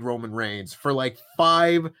portrayed Roman Reigns for like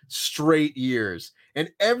 5 straight years.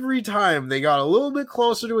 And every time they got a little bit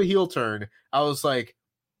closer to a heel turn, I was like,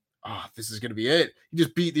 this is going to be it. He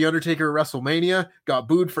just beat The Undertaker at WrestleMania, got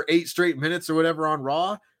booed for 8 straight minutes or whatever on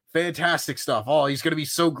Raw. Fantastic stuff. Oh, he's going to be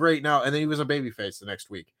so great now. And then he was a babyface the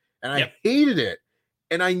next week. And I hated it.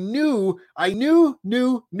 And I knew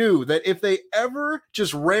that if they ever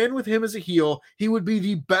just ran with him as a heel, he would be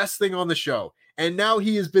the best thing on the show. And now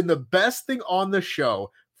he has been the best thing on the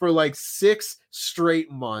show for like 6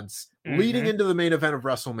 straight months. Leading into the main event of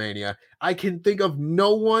WrestleMania. I can think of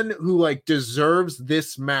no one who like deserves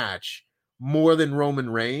this match more than Roman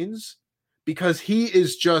Reigns, because he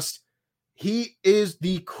is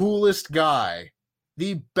the coolest guy,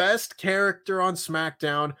 the best character on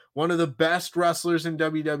SmackDown, one of the best wrestlers in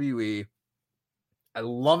WWE. I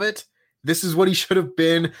love it. This is what he should have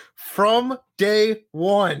been from day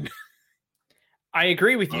one. I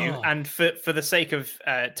agree with you. And for the sake of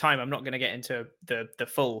time, I'm not going to get into the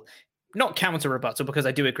full, not counter rebuttal, because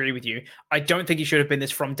I do agree with you. I don't think he should have been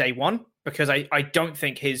this from day one, because I don't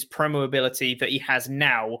think his promo ability that he has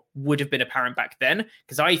now would have been apparent back then,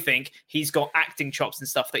 because I think he's got acting chops and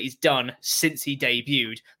stuff that he's done since he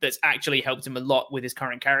debuted that's actually helped him a lot with his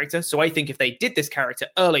current character. So I think if they did this character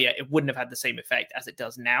earlier, it wouldn't have had the same effect as it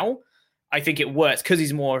does now. I think it works because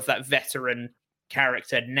he's more of that veteran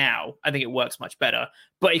character now. I think it works much better,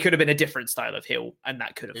 but it could have been a different style of heel, and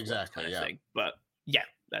that could have exactly kind of thing. But yeah,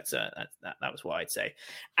 that was what I'd say.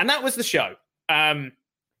 And that was the show. An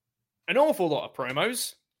awful lot of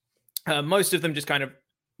promos, most of them just kind of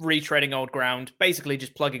retreading old ground, basically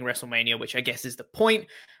just plugging WrestleMania, which I guess is the point.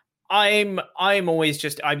 I'm always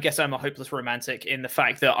just, I guess I'm a hopeless romantic in the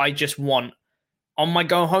fact that I just want, on my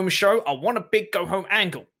go home show, I want a big go home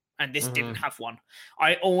angle. And this didn't have one.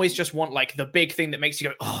 I always just want like the big thing that makes you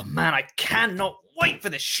go, oh man, I cannot wait for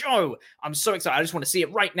this show. I'm so excited. I just want to see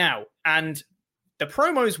it right now. And the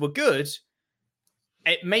promos were good.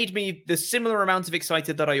 It made me the similar amount of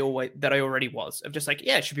excited that I already was, of just like,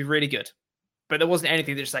 yeah, it should be really good. But there wasn't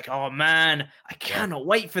anything that's like, oh man, I cannot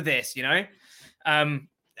wait for this, you know?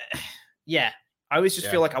 Yeah. I always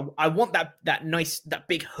just feel like I want that nice, that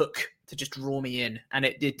big hook to just draw me in, and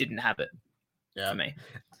it didn't have it for me.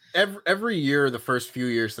 Every year, the first few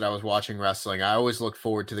years that I was watching wrestling, I always looked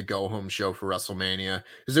forward to the go-home show for WrestleMania,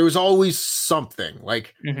 because there was always something.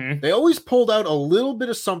 Like, they always pulled out a little bit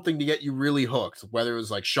of something to get you really hooked, whether it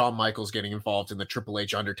was like Shawn Michaels getting involved in the Triple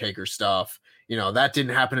H Undertaker stuff. You know, that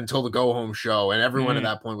didn't happen until the go-home show, and everyone at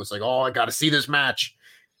that point was like, oh, I got to see this match.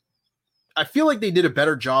 I feel like they did a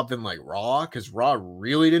better job than like Raw, because Raw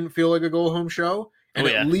really didn't feel like a go-home show, and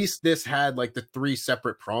at least this had like the 3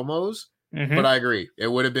 separate promos. But I agree. It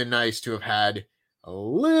would have been nice to have had a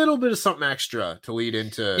little bit of something extra to lead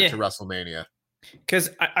into to WrestleMania.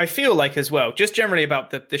 Because I feel like as well, just generally about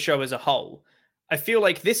the show as a whole, I feel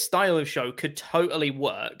like this style of show could totally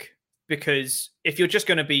work, because if you're just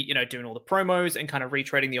going to be, you know, doing all the promos and kind of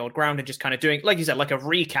retreading the old ground and just kind of doing, like you said, like a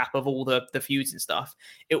recap of all the feuds and stuff,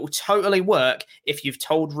 it will totally work if you've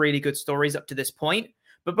told really good stories up to this point.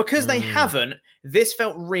 But because they haven't, this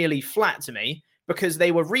felt really flat to me, because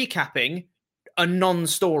they were recapping a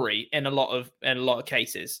non-story in a lot of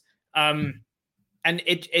cases. And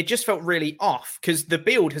it just felt really off because the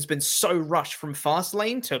build has been so rushed from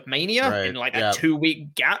Fastlane to Mania in like a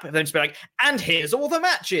 2-week gap. And then just be like, and here's all the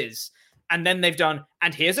matches. And then they've done,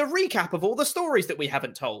 and here's a recap of all the stories that we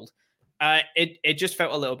haven't told. It just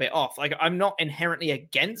felt a little bit off. Like, I'm not inherently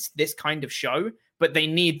against this kind of show, but they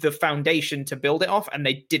need the foundation to build it off, and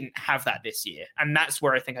they didn't have that this year. And that's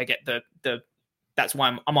where I think I get that's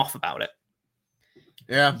why I'm off about it.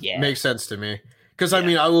 Yeah, makes sense to me. Because, I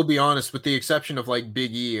mean, I will be honest, with the exception of, like,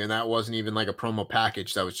 Big E, and that wasn't even, like, a promo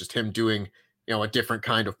package. That was just him doing, you know, a different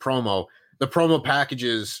kind of promo. The promo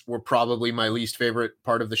packages were probably my least favorite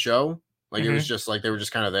part of the show. Like, it was just, like, they were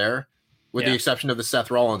just kind of there. With the exception of the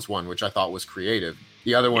Seth Rollins one, which I thought was creative.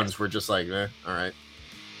 The other ones were just like, all right.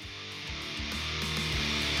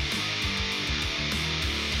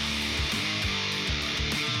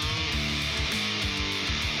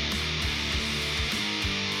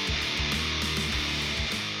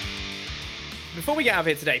 Before we get out of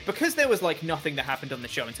here today, because there was like nothing that happened on the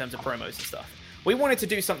show in terms of promos and stuff, we wanted to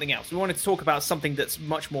do something else. We wanted to talk about something that's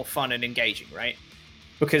much more fun and engaging, right?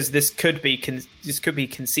 Because this could be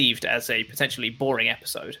conceived as a potentially boring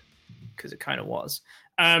episode, because it kind of was.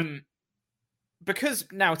 Because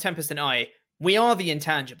now Tempest and I, we are the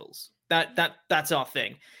intangibles. That's our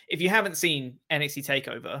thing. If you haven't seen NXT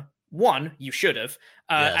TakeOver, 1, you should have,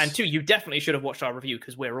 and 2, you definitely should have watched our review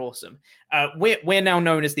because we're awesome. We're now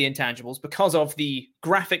known as the Intangibles because of the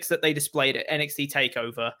graphics that they displayed at NXT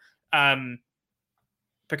TakeOver.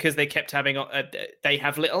 Because they kept having, they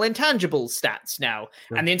have little intangible stats now,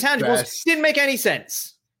 and the intangibles didn't make any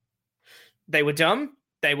sense. They were dumb.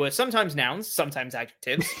 They were sometimes nouns, sometimes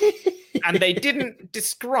adjectives, and they didn't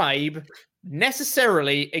describe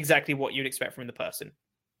necessarily exactly what you'd expect from the person.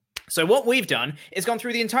 So what we've done is gone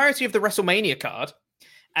through the entirety of the WrestleMania card,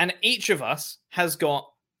 and each of us has got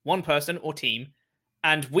one person or team,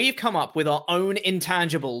 and we've come up with our own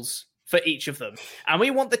intangibles for each of them. And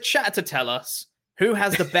we want the chat to tell us who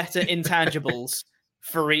has the better intangibles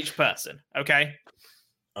for each person, okay?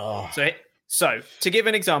 Oh. So, to give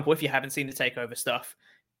an example, if you haven't seen the TakeOver stuff,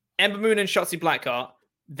 Ember Moon and Shotzi Blackheart,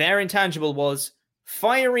 their intangible was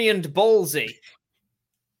fiery and ballsy.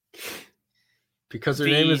 Because her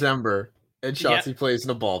name is Ember, and Shotzi plays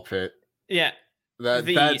in a ball pit. Yeah.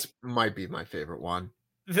 That's might be my favorite one.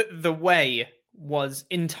 The way was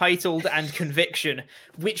entitled and conviction,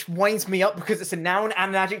 which winds me up because it's a noun and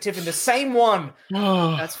an adjective in the same one.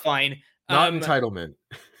 That's fine. Not entitlement.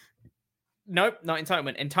 Nope, not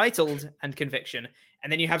entitlement. Entitled and conviction.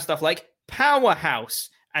 And then you have stuff like powerhouse.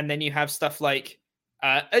 And then you have stuff like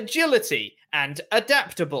agility and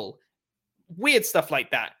adaptable. Weird stuff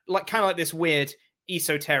like that. Like kind of like this weird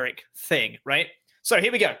esoteric thing, right? So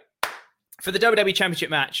here we go. For the WWE Championship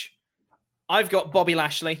match, I've got Bobby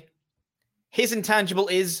Lashley. His intangible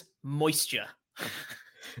is moisture.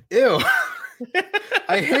 Ew.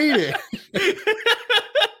 I hate it.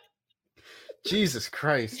 Jesus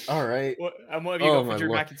Christ. All right. And what have you got for Drew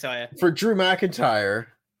McIntyre? For Drew McIntyre,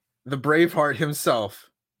 the Braveheart himself,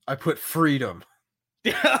 I put freedom.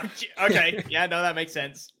 Okay. Yeah, no, that makes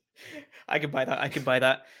sense. I can buy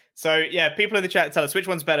that. So, yeah, people in the chat tell us which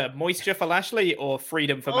one's better, moisture for Lashley or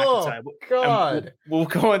freedom for McIntyre. God. We'll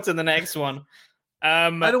go on to the next one. I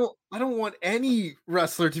don't want any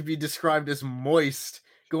wrestler to be described as moist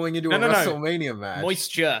going into a WrestleMania match.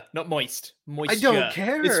 Moisture, not moist. Moisture. I don't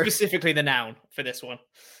care. It's specifically the noun for this one.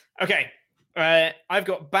 Okay. I've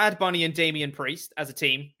got Bad Bunny and Damian Priest as a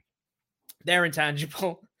team. Their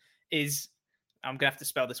intangible is, I'm going to have to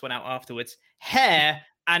spell this one out afterwards, hair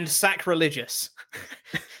and sacrilegious.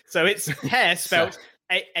 So it's hair spelled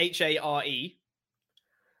H-A-R-E.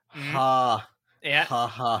 Ha. Yeah. Ha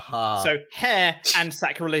ha ha. So hair and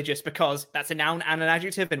sacrilegious because that's a noun and an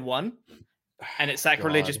adjective in one. And it's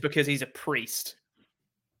sacrilegious because he's a priest.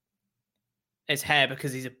 It's hair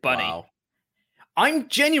because he's a bunny. Wow. I'm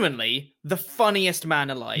genuinely the funniest man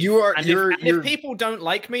alive. You are. If people don't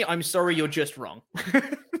like me, I'm sorry, you're just wrong.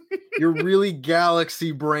 You're really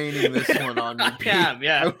galaxy braining this one on me. I am,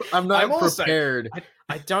 yeah. I'm not prepared.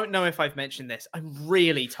 I don't know if I've mentioned this. I'm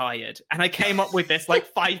really tired. And I came up with this like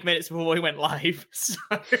 5 minutes before we went live. So...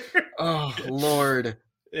 Oh, Lord.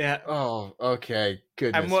 Yeah. Oh, okay.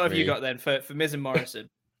 Goodness. And what have you got then for Miz and Morrison?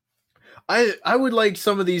 I would like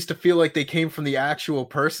some of these to feel like they came from the actual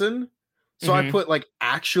person. So I put like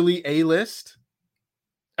actually A-list.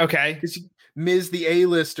 Okay. Because Miz the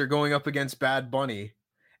A-lister going up against Bad Bunny.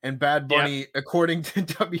 And Bad Bunny, according to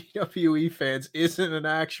WWE fans, isn't an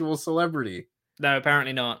actual celebrity. No,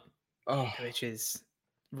 apparently not. Oh. Which is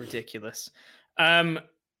ridiculous. Hair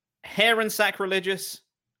and sacrilegious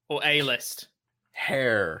or A-list?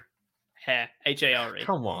 Hair. H-A-R-E.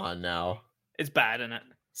 Come on now. It's bad, isn't it?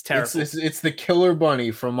 It's terrible. It's the killer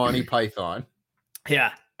bunny from Monty Python.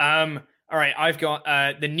 Yeah. All right. I've got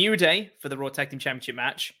the New Day for the Raw Tag Team Championship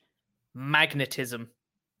match. Magnetism.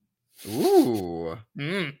 Ooh.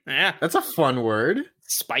 Yeah. That's a fun word.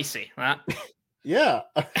 Spicy. That. Yeah.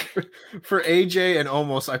 For AJ and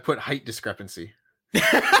Omos, I put height discrepancy.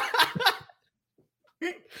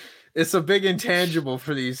 It's a big intangible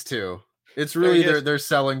for these two. It's really their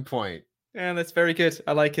selling point. Yeah, that's very good.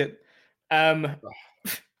 I like it. For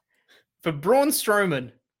Braun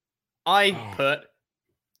Strowman, I put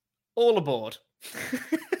all aboard.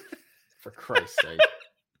 For Christ's sake.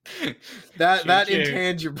 That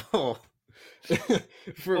intangible.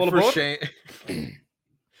 for Shane.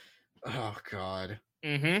 Oh God.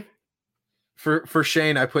 Mm-hmm. For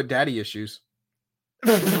Shane, I put daddy issues.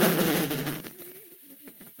 I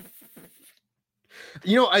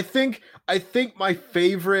think my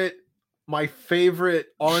favorite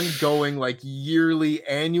ongoing like yearly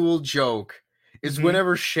annual joke is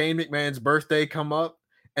whenever Shane McMahon's birthday come up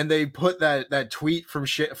and they put that tweet from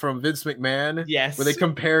Vince McMahon, yes, where they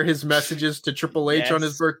compare his messages to Triple H on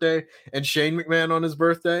his birthday and Shane McMahon on his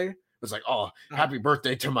birthday. It's like, oh, happy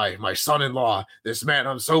birthday to my son-in-law, this man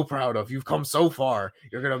I'm so proud of. You've come so far.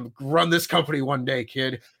 You're gonna run this company one day,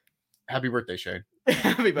 kid. Happy birthday, Shane.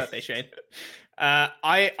 Happy birthday, Shane.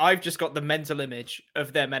 I've just got the mental image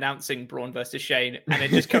of them announcing Braun versus Shane and it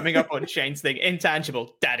just coming up on Shane's thing,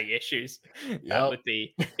 intangible daddy issues. Yep. That would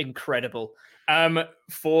be incredible.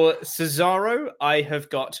 For Cesaro, I have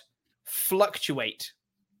got fluctuate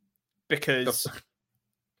because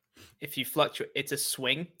if you fluctuate, it's a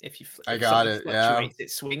swing. If I got it. Yeah, it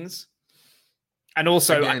swings. And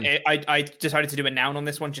also, I decided to do a noun on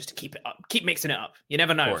this one just to keep it up, keep mixing it up. You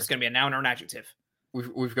never know if it's going to be a noun or an adjective.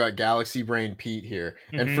 We've got Galaxy Brain Pete here,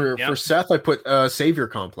 and for Seth, I put Savior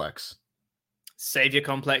Complex. Savior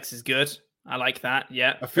Complex is good. I like that.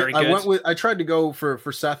 Yeah, very good. I tried to go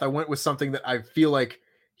for Seth. I went with something that I feel like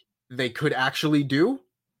they could actually do.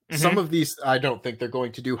 Some of these, I don't think they're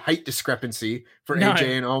going to do. Height discrepancy for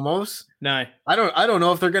AJ and Omos. No, I don't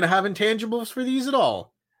know if they're going to have intangibles for these at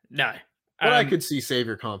all. No, but I could see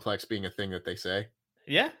Savior Complex being a thing that they say.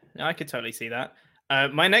 Yeah, I could totally see that.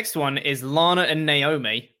 My next one is Lana and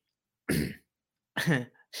Naomi. This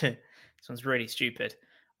one's really stupid.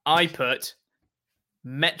 I put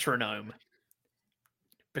metronome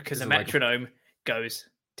because a metronome goes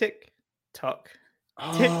tick tock.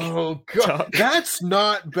 Oh God, that's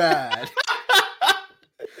not bad.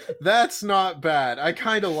 That's not bad. I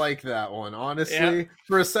kind of like that one, honestly. Yeah.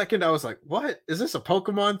 For a second, I was like, "What is this? A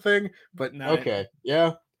Pokemon thing?" But no. Okay,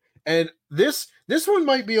 yeah. And this one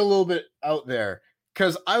might be a little bit out there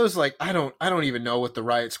because I was like, I don't even know what the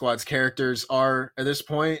Riot Squad's characters are at this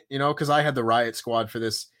point, because I had the Riot Squad for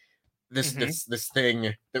this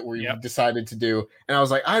thing that we decided to do, and I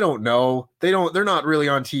was like, I don't know. They're not really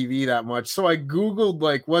on TV that much. So I Googled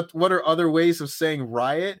like what are other ways of saying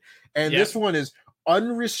riot, and this one is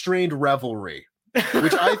unrestrained revelry,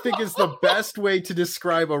 which I think is the best way to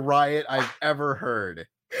describe a riot I've ever heard.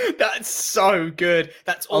 That's so good.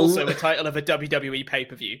 That's also the title of a WWE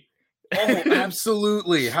pay-per-view. Oh,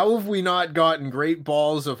 absolutely. How have we not gotten great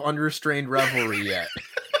balls of unrestrained revelry yet?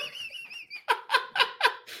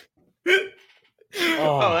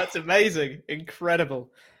 Oh, that's amazing.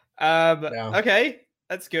 Incredible. Okay,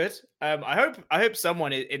 that's good. I hope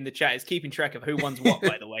someone in the chat is keeping track of who wants what,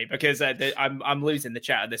 by the way, because I'm losing the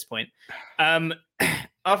chat at this point.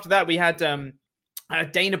 After that, we had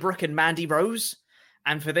Dana Brooke and Mandy Rose.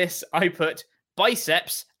 And for this, I put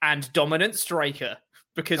biceps and dominant striker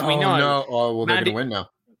because we know. No. Oh, well, they're going to win now.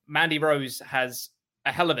 Mandy Rose has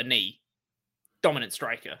a hell of a knee. Dominant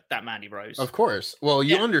striker, that Mandy Rose. Of course. Well,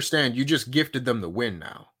 you understand. You just gifted them the win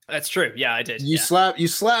now. That's true. Yeah, I did. You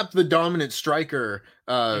slap the dominant striker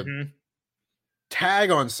tag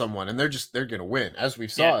on someone, and they're going to win, as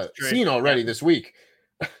we've seen already this week.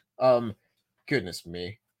 Goodness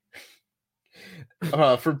me.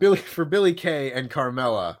 For Billy Kay and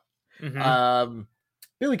Carmella,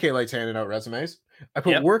 Billy Kay likes handing out resumes. I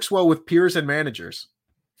put works well with peers and managers.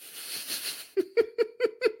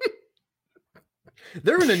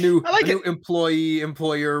 They're in a new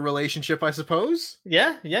employee-employer relationship, I suppose.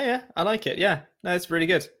 Yeah. I like it. Yeah, that's really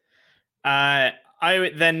good. I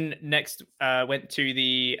then next went to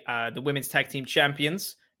the women's tag team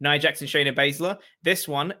champions, Nia Jax, Shayna Baszler. This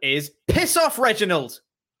one is Piss Off Reginald.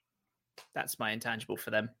 That's my intangible for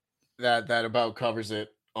them. That about covers it.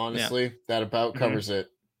 Honestly, that about covers it.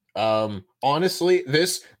 Honestly,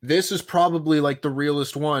 this is probably like the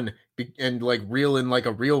realest one, and like real in like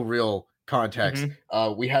a real context.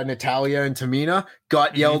 We had Natalya and Tamina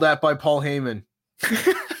got yelled at by Paul Heyman.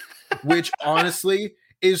 which honestly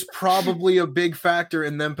is probably a big factor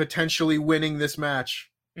in them potentially winning this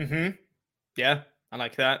match. Mm-hmm. Yeah, I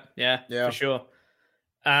like that. Yeah, for sure.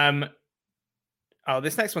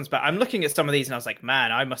 This next one's bad. I'm looking at some of these and I was like,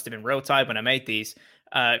 man, I must have been real tired when I made these.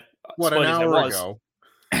 What, an hour ago?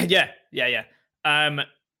 Yeah.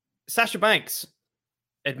 Sasha Banks,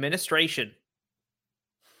 administration,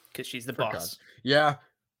 because she's the boss. God. Yeah,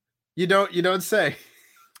 you don't say.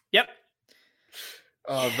 Yep.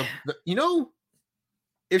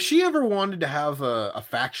 If she ever wanted to have a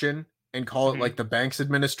faction and call it like the Banks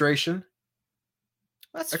administration,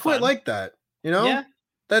 I quite like that. Yeah.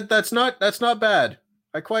 That's not bad.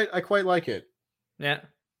 I quite like it. Yeah.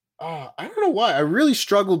 I don't know why. I really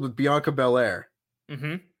struggled with Bianca Belair.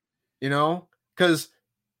 Mm-hmm. Because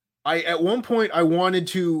at one point I wanted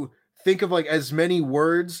to think of like as many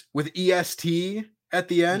words with EST at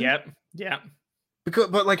the end. Yep.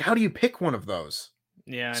 But like, how do you pick one of those?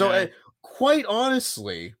 Yeah. So quite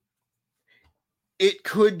honestly, it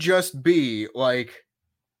could just be like,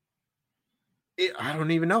 I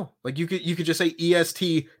don't even know. Like you could just say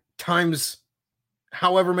EST times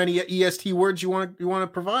however many EST words you want to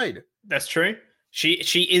provide. That's true.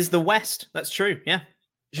 She is the West. That's true. Yeah.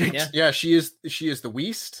 Yeah. She is the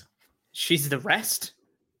West. She's the rest.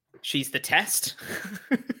 She's the test.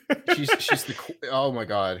 she's the. Oh my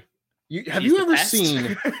God. Have you ever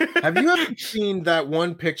seen that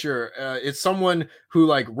one picture? It's someone who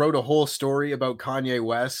like wrote a whole story about Kanye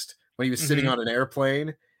West when he was sitting on an airplane,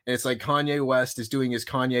 and it's like Kanye West is doing his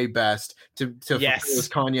Kanye best to fulfill his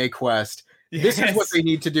Kanye quest. This is what they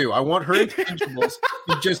need to do. I want her intangibles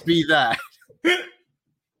to just be that.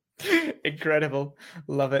 Incredible.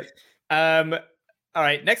 Love it. All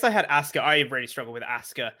right. Next I had Asuka. I really struggle with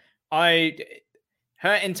Asuka.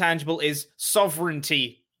 Her intangible is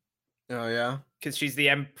sovereignty. Oh yeah. Because she's the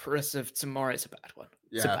Empress of Tomorrow. It's a bad one.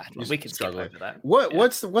 It's a bad one. We can skip over that.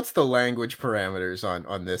 What's the language parameters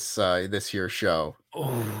on this here show?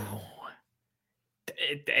 Oh.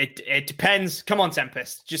 It depends. Come on,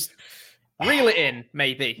 Tempest. Just reel it in,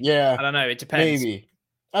 maybe. Yeah. I don't know. It depends. Maybe.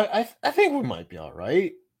 I think we might be all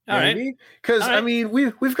right. All right. Because I mean,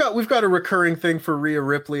 we've got a recurring thing for Rhea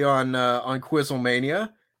Ripley on Quizlemania,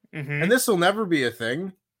 and this will never be a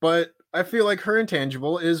thing. But I feel like her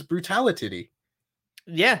intangible is brutality.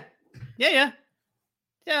 Yeah. It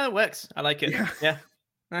works. I like it. Yeah.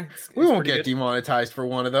 We won't get demonetized for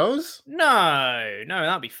one of those. No,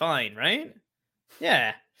 that'll be fine, right?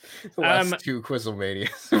 Yeah. The last two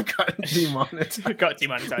Quizlemanias have gotten demonetized. Got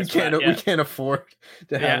demonetized. We can't afford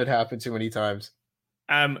to have it happen too many times.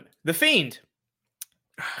 The Fiend,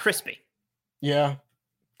 crispy. Yeah,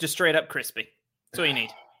 just straight up crispy. That's all you need.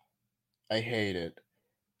 I hate it.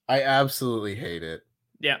 I absolutely hate it.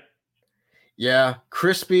 Yeah,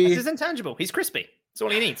 crispy. This is intangible. He's crispy. That's all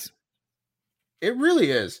he needs. It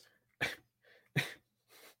really is.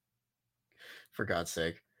 For God's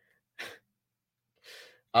sake.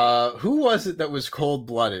 Who was it that was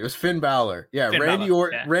cold-blooded? It was Finn Balor. Yeah,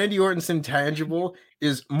 Randy Orton's intangible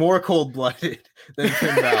is more cold-blooded than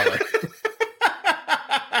Finn Balor.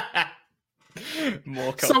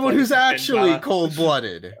 Someone who's actually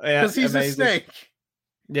cold-blooded because he's a snake.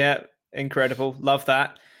 Yeah, incredible. Love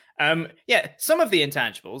that. Some of the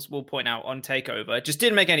intangibles we'll point out on TakeOver just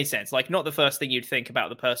didn't make any sense. Like, not the first thing you'd think about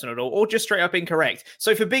the person at all, or just straight up incorrect.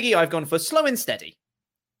 So for Big E, I've gone for slow and steady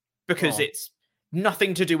because it's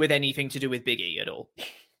nothing to do with anything to do with Big E at all.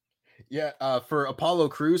 Yeah, for Apollo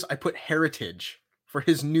Crews, I put heritage for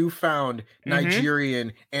his newfound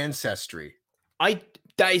Nigerian ancestry.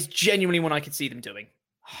 That is genuinely what I could see them doing.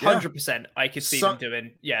 100% I could see them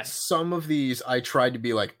doing. Yes. Some of these I tried to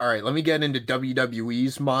be like, all right, let me get into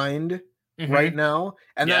WWE's mind right now.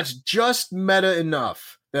 And that's just meta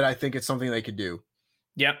enough that I think it's something they could do.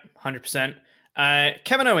 Yep, 100%.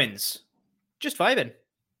 Kevin Owens, just vibing.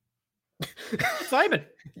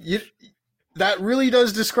 That really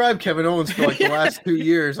does describe Kevin Owens for like the last 2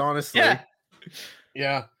 years, honestly.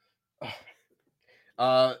 Yeah.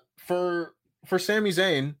 For Sami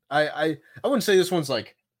Zayn, I wouldn't say this one's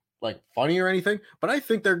like funny or anything, but I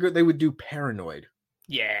think they're good. They would do paranoid.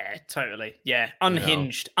 Yeah, totally. Yeah,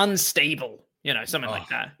 unhinged, unstable. Something like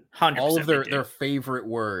that. 100%. All of their favorite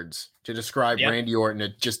words to describe Randy Orton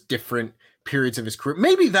at just different periods of his career.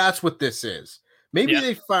 Maybe that's what this is. Maybe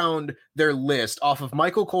they found their list off of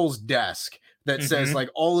Michael Cole's desk that says like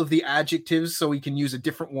all of the adjectives so he can use a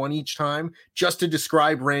different one each time just to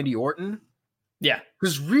describe Randy Orton. Yeah.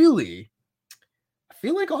 Because really, I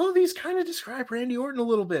feel like all of these kind of describe Randy Orton a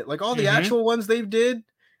little bit. Like all the actual ones they've did.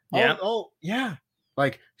 Yeah.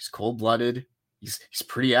 Like he's cold-blooded. He's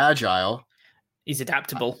pretty agile. He's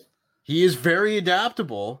adaptable. He is very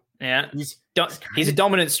adaptable. Yeah. He's a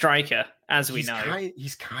dominant striker, as we know.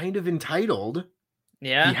 He's kind of entitled.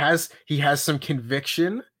 Yeah. He has some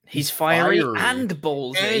conviction. He's fiery and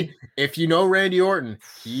ballsy. And if you know Randy Orton,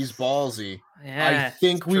 he's ballsy. Yeah, I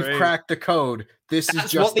think we've cracked the code. That's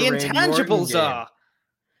is just what the Randy intangibles Orton are.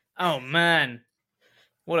 Oh man.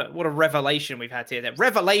 What a revelation we've had here.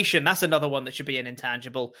 Revelation, that's another one that should be an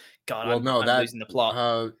intangible. God, I'm losing the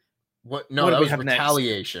plot. What that was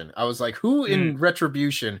Retaliation. Next? I was like, who in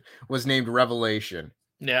Retribution was named Revelation?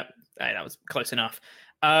 Yeah, hey, that was close enough.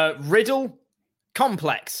 Riddle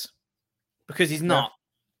Complex. Because he's not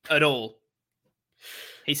at all.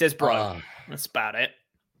 He says bro. That's about it.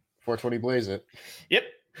 420 blaze it.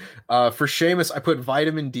 Yep. For Sheamus, I put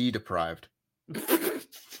vitamin D deprived.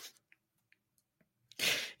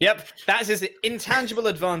 Yep, that's his intangible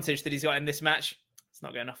advantage that he's got in this match. It's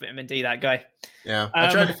not got enough vitamin D, that guy. Yeah,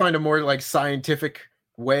 I tried to find a more like scientific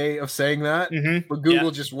way of saying that, but Google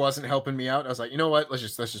just wasn't helping me out. I was like, you know what? Let's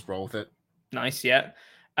just roll with it. Nice, yeah.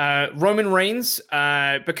 Roman Reigns,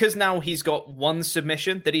 because now he's got one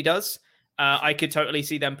submission that he does, I could totally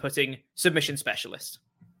see them putting submission specialist.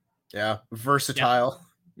 Yeah, versatile.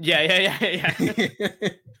 Yeah.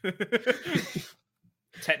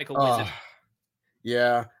 Technical wizard.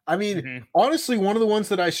 Yeah, I mean, honestly, one of the ones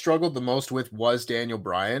that I struggled the most with was Daniel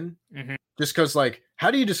Bryan. Just because, like,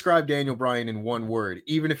 how do you describe Daniel Bryan in one word,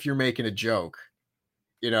 even if you're making a joke?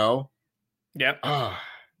 You know? Yep.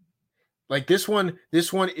 Like this one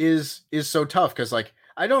is so tough because, like,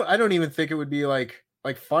 I don't even think it would be like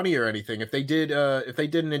funny or anything if they did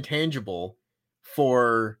an intangible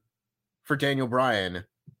for Daniel Bryan.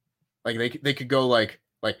 Like they could go like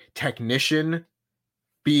technician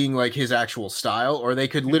being like his actual style, or they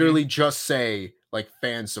could literally just say like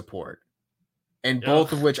fan support, and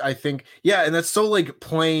both of which I think, and that's so like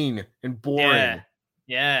plain and boring.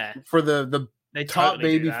 Yeah. For the top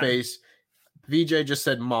baby face, VJ just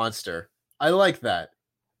said monster. I like that.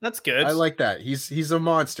 That's good. I like that. He's a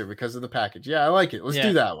monster because of the package. Yeah, I like it. Let's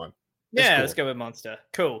do that one. That's cool. Let's go with monster.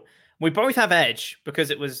 Cool. We both have Edge because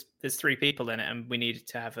there's 3 people in it and we needed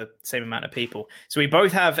to have the same amount of people. So we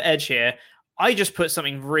both have Edge here. I just put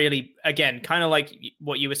something really, again, kind of like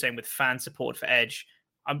what you were saying with fan support for Edge.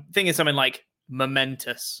 I'm thinking something like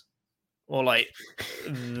momentous or like,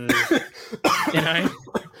 you know?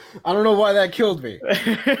 I don't know why that killed me.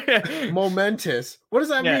 Momentous. What does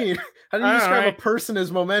that mean? How do you describe a person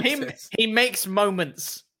as momentous? He makes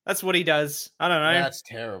moments. That's what he does. I don't know. That's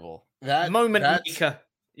terrible. Moment maker.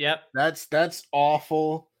 Yep. That's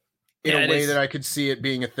awful in a way that I could see it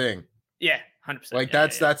being a thing. Yeah, 100%. Like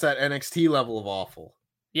that's that NXT level of awful.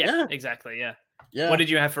 Yeah, exactly. Yeah. What did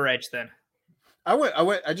you have for Edge then?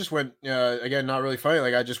 I just went again, not really funny.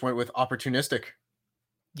 Like I just went with opportunistic.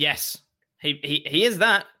 Yes. He is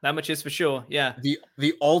that much is for sure. Yeah.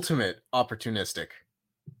 The ultimate opportunistic.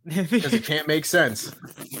 Because it can't make sense.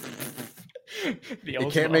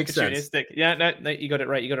 It can't make sense. Yeah, no, you got it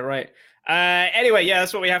right. Anyway,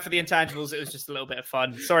 that's what we have for the intangibles. It was just a little bit of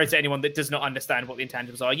fun. Sorry to anyone that does not understand what the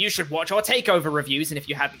intangibles are. You should watch our takeover reviews, and if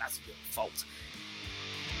you hadn't, that's your fault.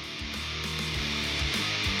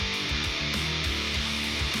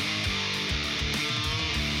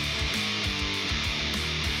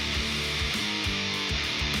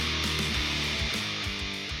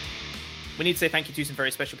 We need to say thank you to some very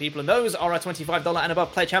special people, and those are our $25 and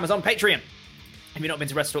above pledge hammers on Patreon. If you've not been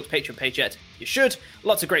to Wrestle Talk's Patreon page yet, you should.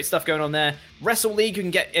 Lots of great stuff going on there. Wrestle League, you can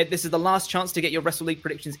get it. This is the last chance to get your Wrestle League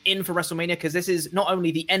predictions in for WrestleMania, because this is not only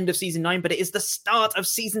the end of Season 9, but it is the start of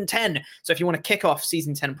Season 10. So if you want to kick off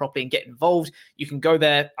Season 10 properly and get involved, you can go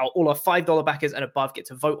there. All our $5 backers and above get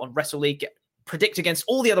to vote on Wrestle League, predict against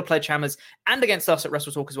all the other pledge hammers and against us at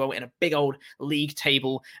Wrestle Talk as well in a big old league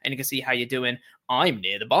table, and you can see how you're doing. I'm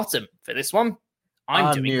near the bottom for this one.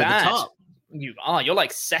 I'm doing near bad. The top. You are. You're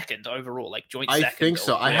like second overall, like joint second. I think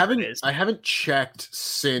so. I haven't checked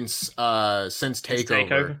since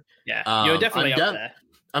Takeover. Yeah, you're definitely up there.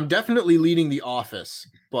 I'm definitely leading The Office,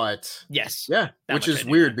 but yes, which is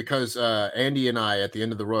weird because Andy and I at the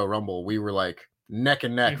end of the Royal Rumble, we were like neck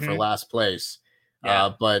and neck for last place.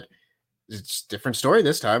 But it's a different story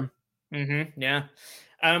this time. Yeah.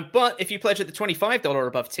 But if you pledge at the $25 or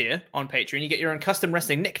above tier on Patreon, you get your own custom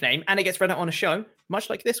wrestling nickname, and it gets read out on a show,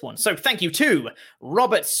 much like this one. So thank you to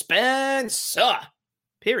Robert Spencer.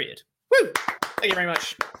 Period. Woo! Thank you very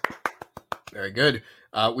much. Very good.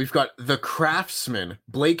 We've got the Craftsman,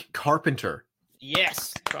 Blake Carpenter.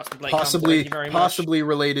 Yes, Craftsman Blake possibly, Carpenter. Possibly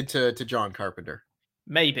related to John Carpenter.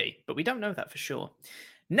 Maybe, but we don't know that for sure.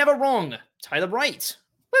 Never Wrong, Tyler Wright.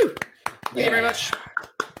 Woo! Thank you very much.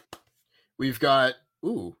 We've got...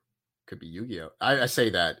 could be Yu-Gi-Oh! I say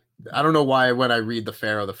that. I don't know why when I read the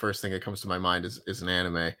Pharaoh, the first thing that comes to my mind is an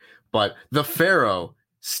anime, but the Pharaoh,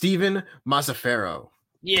 Stephen Mazzaferro.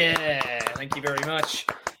 Yeah, thank you very much.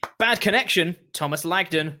 Bad connection, Thomas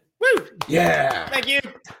Lagden. Woo! Yeah. Thank you.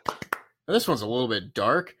 This one's a little bit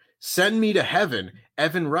dark. Send Me to Heaven,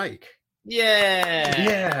 Evan Reich. Yeah.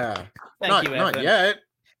 Yeah. Thank you, Evan. Not yet.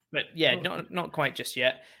 But yeah, not quite just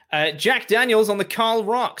yet. Jack Daniels on the Carl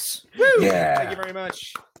Rocks. Woo! Yeah. Thank you very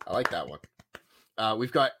much. I like that one.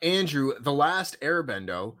 We've got Andrew, The Last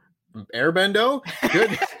Airbendo. Airbendo?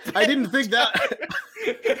 Good. I didn't think that.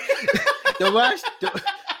 The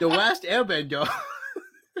last Airbendo.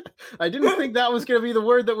 I didn't think that was going to be the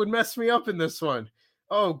word that would mess me up in this one.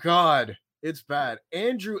 Oh, God. It's bad.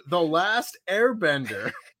 Andrew, The Last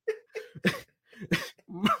Airbender.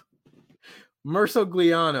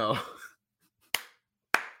 Mersogliano.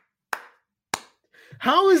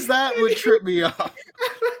 How is that would trip me up?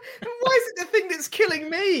 Why is it the thing that's killing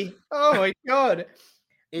me? Oh, my God.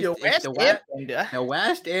 It's the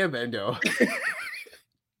Last Airbender.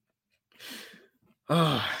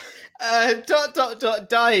 Oh.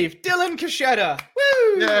 Dive. Dylan Cachetta.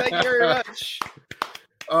 Woo! Yeah. Thank you very much.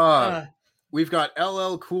 We've got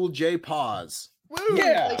LL Cool J Pause. Woo!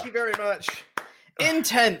 Yeah. Thank you very much.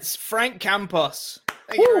 Intense. Frank Campos.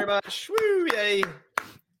 Thank you very much. Woo! Yay.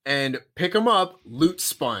 And pick 'em up, Loot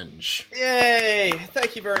Sponge. Yay!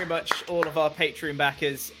 Thank you very much, all of our Patreon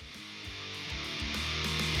backers.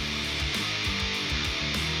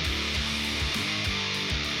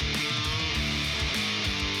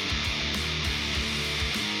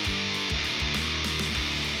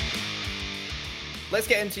 Let's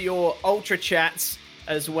get into your Ultra Chats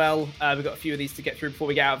as well. We've got a few of these to get through before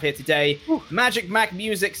we get out of here today. Ooh. Magic Mac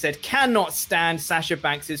Music said, cannot stand Sasha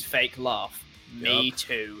Banks' fake laugh. Me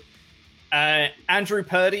too. Andrew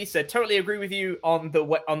Purdy said, totally agree with you on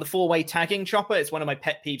the four-way tagging chopper. It's one of my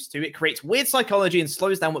pet peeves too. It creates weird psychology and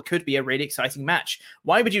slows down what could be a really exciting match.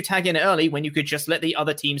 Why would you tag in early when you could just let the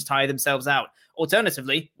other teams tire themselves out?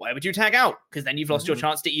 Alternatively, why would you tag out? Because then you've lost your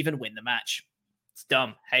chance to even win the match. It's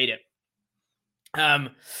dumb. Hate it.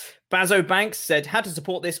 Bazo Banks said, how to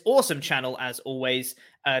support this awesome channel as always.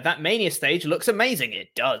 That Mania stage looks amazing.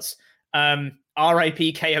 It does.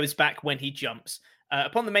 RIP KO's back when he jumps.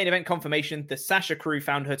 Upon the main event confirmation, the Sasha crew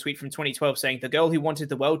found her tweet from 2012 saying, the girl who wanted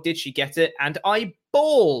the world, did she get it? And I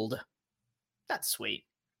bawled. That's sweet.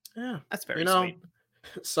 Yeah. That's very sweet.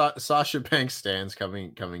 Sasha Banks stands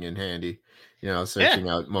coming in handy, searching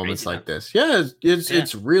out moments like this. Yeah,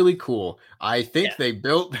 it's really cool. I think they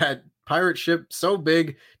built that pirate ship so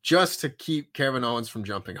big just to keep Kevin Owens from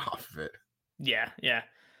jumping off of it. Yeah.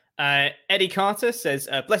 Eddie Carter says,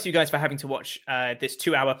 bless you guys for having to watch this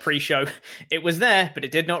 2-hour pre-show. It was there, but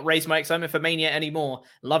it did not raise my excitement for Mania anymore.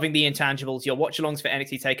 Loving the intangibles. Your watch-alongs for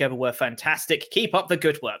NXT TakeOver were fantastic. Keep up the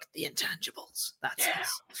good work. The intangibles. That's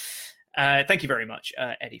us. Thank you very much,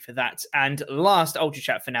 Eddie, for that. And last Ultra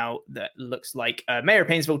Chat for now, that looks like Mayor of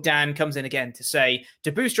Painesville Dan comes in again to say,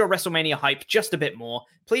 to boost your WrestleMania hype just a bit more,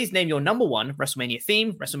 please name your number one WrestleMania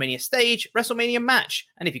theme, WrestleMania stage, WrestleMania match,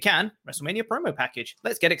 and if you can, WrestleMania promo package.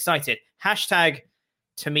 Let's get excited. Hashtag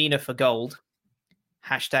Tamina for gold.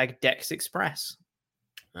 Hashtag Dex Express.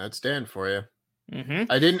 That's Dan for you. Mm-hmm.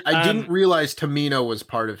 I didn't realize Tamina was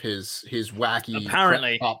part of his wacky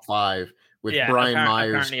apparently top 5. With Brian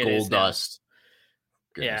Myers, Goldust.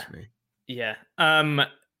 Goodness me. Yeah.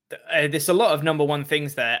 There's a lot of number one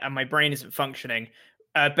things there, and my brain isn't functioning.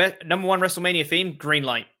 Number one WrestleMania theme, green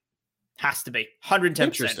light. Has to be.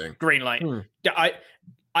 110% green light.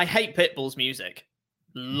 I hate Pitbull's music.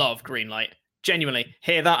 Love green light. Genuinely.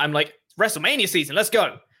 Hear that? I'm like, WrestleMania season, let's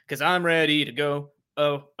go. Because I'm ready to go.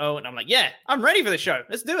 Oh. And I'm like, yeah, I'm ready for the show.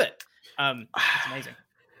 Let's do it. It's amazing.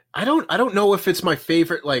 I don't know if it's my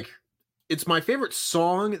favorite, it's my favorite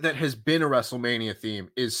song that has been a WrestleMania theme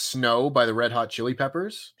is Snow by the Red Hot Chili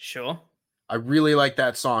Peppers. Sure. I really like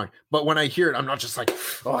that song. But when I hear it, I'm not just like,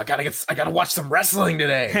 oh, I gotta watch some wrestling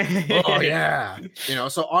today. Oh yeah.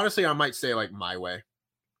 So honestly, I might say My Way.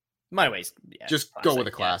 My Way's just classic, go with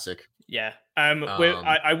a classic. Yeah.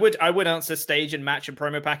 I would answer stage and match and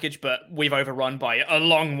promo package, but we've overrun by a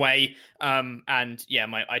long way. And yeah,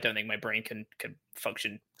 I don't think my brain can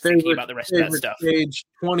function thinking about the rest of that stuff. Stage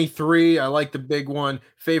 23, I like the big one.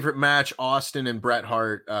 Favorite match, Austin and Bret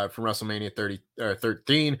Hart from WrestleMania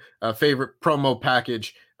 13. Favorite promo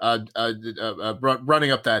package,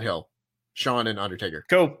 running up that hill, Shawn and Undertaker.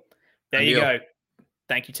 Cool. There you go.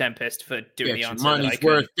 Thank you, Tempest, for doing the answer. Money's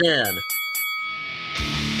worth, Dan.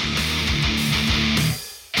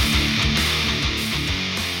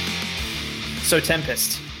 So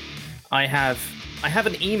Tempest, I have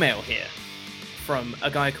an email here from a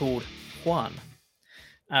guy called Juan.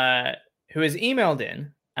 who has emailed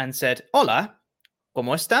in and said, Hola,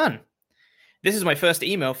 ¿cómo están? This is my first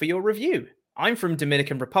email for your review. I'm from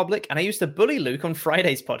Dominican Republic, and I used to bully Luke on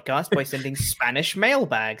Friday's podcast by sending Spanish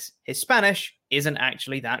mailbags. His Spanish isn't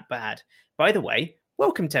actually that bad. By the way,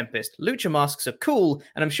 welcome, Tempest. Lucha masks are cool,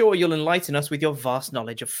 and I'm sure you'll enlighten us with your vast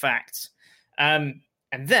knowledge of facts. And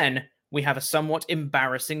then we have a somewhat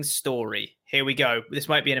embarrassing story. Here we go. This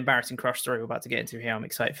might be an embarrassing crush story we're about to get into here. I'm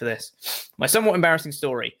excited for this. My somewhat embarrassing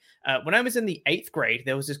story. When I was in the 8th grade,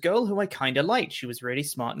 there was this girl who I kind of liked. She was really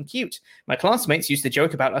smart and cute. My classmates used to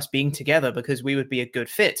joke about us being together because we would be a good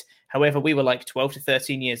fit. However, we were like 12 to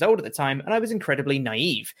 13 years old at the time, and I was incredibly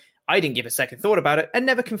naive. I didn't give a second thought about it and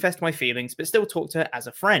never confessed my feelings, but still talked to her as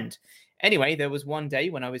a friend. Anyway, there was one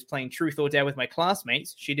day when I was playing Truth or Dare with my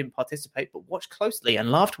classmates. She didn't participate, but watched closely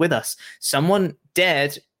and laughed with us. Someone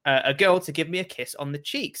dared a girl to give me a kiss on the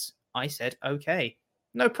cheeks. I said, okay.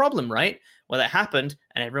 No problem, right? Well, it happened,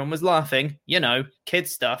 and everyone was laughing. You know, kid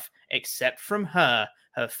stuff, except from her.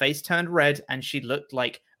 Her face turned red, and she looked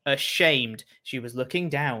like ashamed. She was looking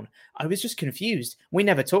down. I was just confused. We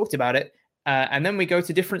never talked about it. And then we go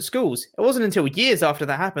to different schools. It wasn't until years after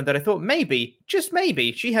that happened that I thought maybe, just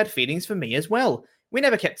maybe, she had feelings for me as well. We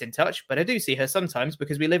never kept in touch, but I do see her sometimes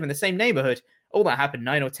because we live in the same neighborhood. All that happened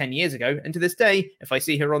 9 or 10 years ago, and to this day, if I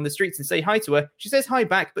see her on the streets and say hi to her, she says hi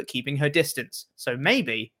back, but keeping her distance. So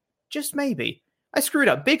maybe, just maybe, I screwed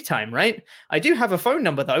up big time, right? I do have a phone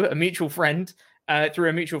number, though, a mutual friend, through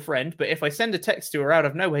a mutual friend, but if I send a text to her out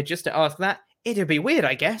of nowhere just to ask that, it'd be weird,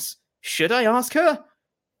 I guess. Should I ask her?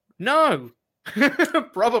 No.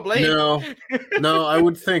 Probably. No, I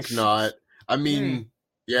would think not. I mean,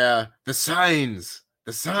 yeah, the signs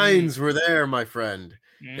were there, my friend.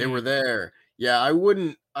 They were there. Yeah, I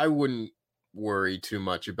wouldn't worry too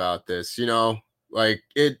much about this. You know, like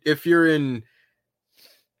if you're in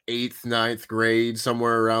 8th, 9th grade,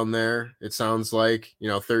 somewhere around there, it sounds like,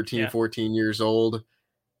 13, 14 years old.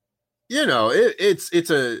 You know,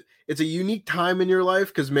 it's a unique time in your life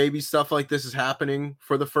because maybe stuff like this is happening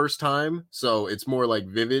for the first time. So it's more like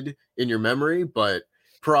vivid in your memory, but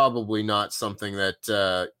probably not something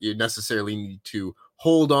that you necessarily need to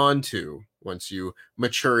hold on to once you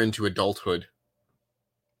mature into adulthood.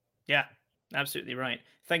 Yeah, absolutely right.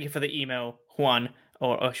 Thank you for the email, Juan,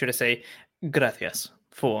 or should I say, gracias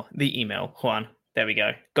for the email, Juan. There we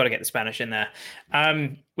go. Got to get the Spanish in there.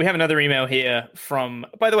 We have another email here from,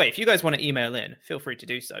 by the way, if you guys want to email in, feel free to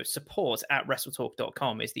do so.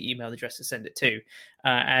 support@wrestletalk.com is the email address to send it to.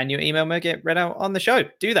 And your email may get read out on the show.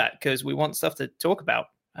 Do that because we want stuff to talk about.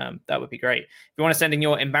 That would be great. If you want to send in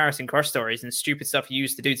your embarrassing crush stories and stupid stuff you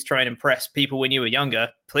used to do to try and impress people when you were younger,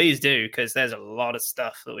 please do, because there's a lot of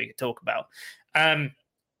stuff that we could talk about.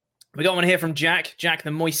 We got one here from Jack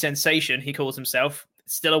the Moist Sensation, he calls himself.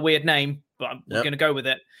 Still a weird name, but we're going to go with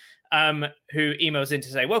it. Who emails in to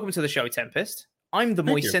say, welcome to the show, Tempest. I'm the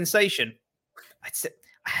Moist Sensation.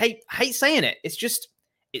 I hate saying it. It's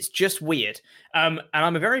just weird. And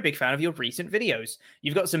I'm a very big fan of your recent videos.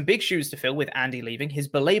 You've got some big shoes to fill with Andy leaving. His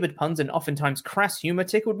belabored puns and oftentimes crass humor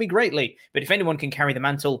tickled me greatly. But if anyone can carry the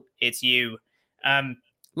mantle, it's you.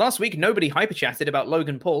 Last week, nobody hyper-chatted about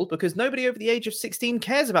Logan Paul because nobody over the age of 16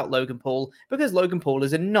 cares about Logan Paul because Logan Paul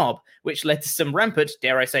is a knob, which led to some rampant,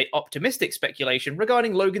 dare I say, optimistic speculation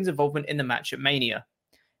regarding Logan's involvement in the match at Mania.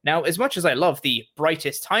 Now, as much as I love the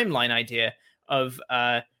brightest timeline idea of,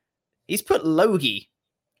 he's put Logie.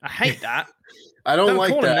 I hate that. I don't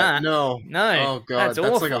like call him that. No. Oh, God. That's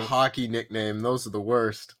like a awful. hockey nickname. Those are the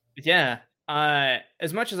worst. Yeah.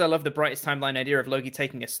 As much as I love the brightest timeline idea of Logie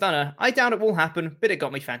taking a stunner, I doubt it will happen, but it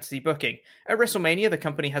got me fantasy booking. At WrestleMania, the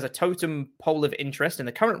company has a totem pole of interest, and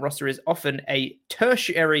the current roster is often a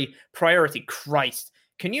tertiary priority. Christ.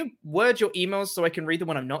 Can you word your emails so I can read them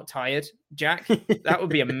when I'm not tired, Jack? That would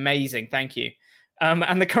be amazing. Thank you.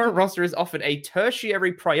 And the current roster is often a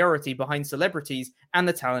tertiary priority behind celebrities and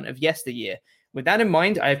the talent of yesteryear. With that in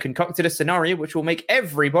mind, I have concocted a scenario which will make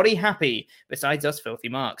everybody happy, besides us filthy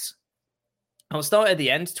marks. I'll start at the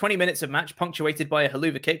end. 20 minutes of match punctuated by a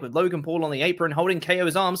haluva kick with Logan Paul on the apron holding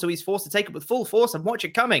KO's arm so he's forced to take it with full force and watch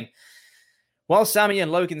it coming. While Sammy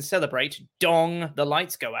and Logan celebrate, dong, the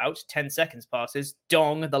lights go out. 10 seconds passes.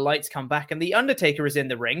 Dong, the lights come back and The Undertaker is in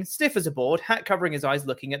the ring, stiff as a board, hat covering his eyes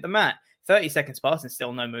looking at the mat. 30 seconds pass and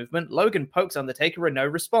still no movement. Logan pokes Undertaker and no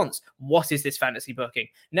response. What is this fantasy booking?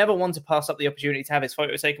 Never one to pass up the opportunity to have his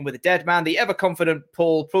photo taken with a dead man. The ever-confident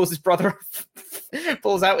Paul pulls his brother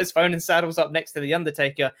pulls out his phone and saddles up next to The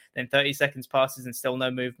Undertaker. Then 30 seconds passes and still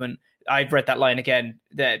no movement. I've read that line again.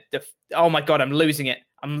 Oh my God, I'm losing it.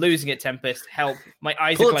 I'm losing it, Tempest. Help. My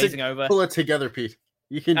eyes are glazing over. Pull it together, Pete.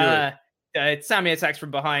 You can do it. Sammy attacks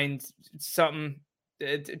from behind. Something.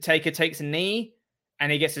 Taker takes a knee,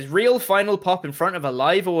 and he gets his real final pop in front of a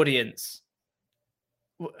live audience.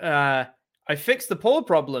 I fixed the Paul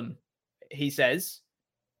problem, he says.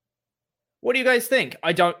 What do you guys think?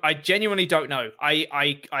 I genuinely don't know.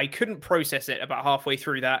 I couldn't process it about halfway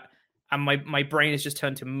through that, and my brain has just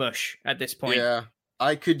turned to mush at this point. Yeah.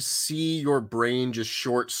 I could see your brain just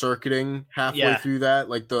short-circuiting halfway through that.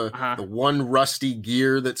 Like the one rusty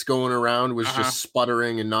gear that's going around was just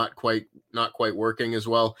sputtering and not quite working as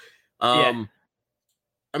well. I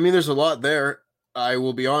mean, there's a lot there. I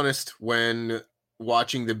will be honest, when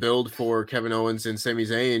watching the build for Kevin Owens and Sami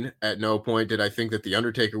Zayn, at no point did I think that The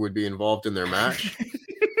Undertaker would be involved in their match.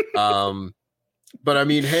 But I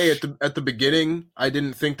mean, hey, at the beginning, I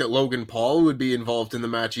didn't think that Logan Paul would be involved in the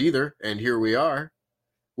match either, and here we are.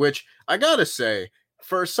 Which, I gotta say,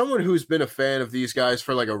 for someone who's been a fan of these guys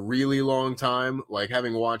for like a really long time, like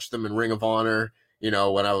having watched them in Ring of Honor, when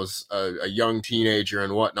I was a young teenager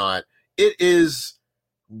and whatnot, it is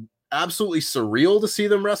absolutely surreal to see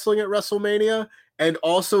them wrestling at WrestleMania, and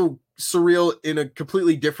also surreal in a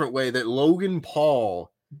completely different way that Logan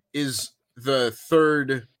Paul is the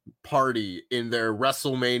third party in their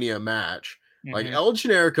WrestleMania match. Like El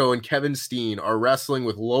Generico and Kevin Steen are wrestling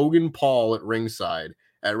with Logan Paul at ringside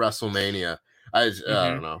at WrestleMania. I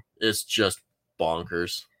don't know. It's just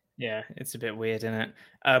bonkers. Yeah, it's a bit weird, isn't it?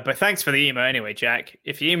 But thanks for the email anyway, Jack.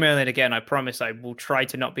 If you email it again, I promise I will try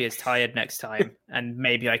to not be as tired next time, and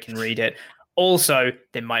maybe I can read it. Also,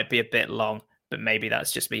 they might be a bit long, but maybe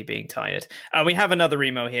that's just me being tired. We have another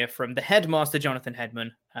email here from the headmaster, Jonathan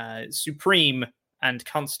Hedman, supreme and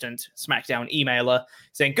constant SmackDown emailer,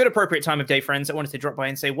 saying, good appropriate time of day, friends. I wanted to drop by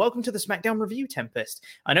and say, welcome to the SmackDown Review Tempest.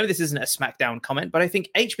 I know this isn't a SmackDown comment, but I think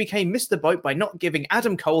HBK missed the boat by not giving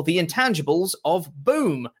Adam Cole the intangibles of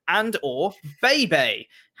Boom and or Baby.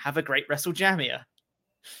 Have a great WrestleJamia.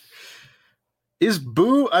 Is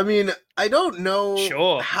Boo, I mean, I don't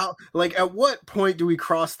know how, like, at what point do we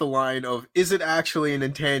cross the line of, is it actually an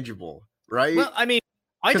intangible, right? Well, I mean,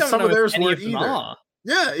 I don't some know of theirs if any weren't of them either. are.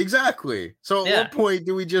 Yeah, exactly. So at what point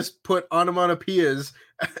do we just put onomatopoeias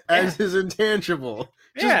as his intangible?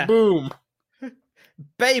 Just Boom.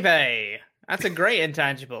 Baby. That's a great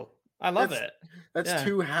intangible. I love it. That's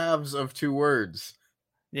two halves of two words.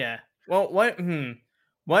 Yeah. Well, why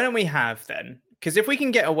don't we have then? Because if we can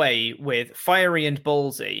get away with Fiery and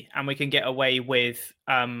Ballsy, and we can get away with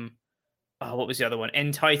what was the other one?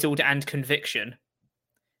 Entitled and Conviction,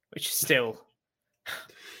 which is still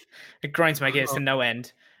it grinds my gears to no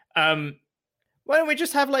end. Why don't we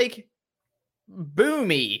just have like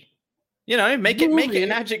Boomy? Make it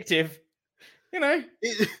an adjective.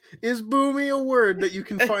 Is Boomy a word that you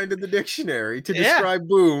can find in the dictionary to describe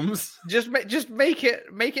booms? Just make it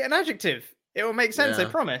an adjective. It will make sense, I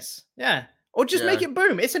promise. Yeah. Or just make it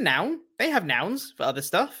Boom. It's a noun. They have nouns for other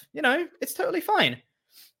stuff. It's totally fine.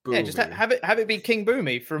 Boomy. Yeah, just have it be King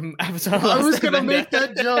Boomy from Avatar. I was going to make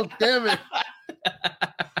that joke. Damn it.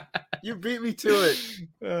 You beat me to it.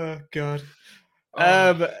 Oh, God.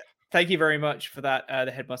 Thank you very much for that,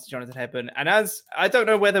 the Headmaster Jonathan Hedman. And as I don't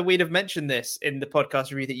know whether we'd have mentioned this in the podcast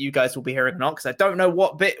review that you guys will be hearing or not, because I don't know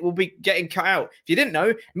what bit will be getting cut out. If you didn't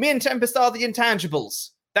know, me and Tempest are the intangibles.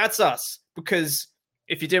 That's us. Because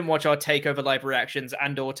if you didn't watch our Takeover live reactions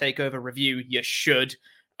and or Takeover review, you should.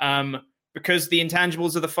 Because the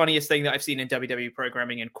intangibles are the funniest thing that I've seen in WWE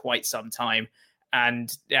programming in quite some time.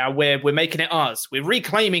 And now we're making it ours. We're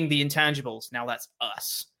reclaiming the intangibles. Now that's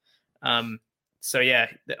us. So yeah,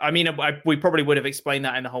 I mean, we probably would have explained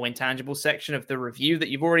that in the whole intangible section of the review that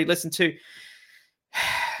you've already listened to.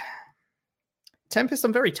 Tempest,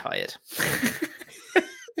 I'm very tired.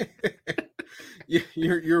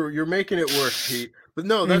 You're making it work, Pete. But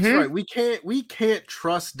no, that's right. We can't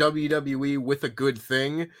trust WWE with a good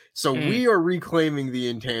thing. So we are reclaiming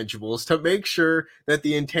the intangibles to make sure that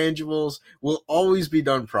the intangibles will always be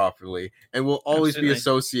done properly and will always be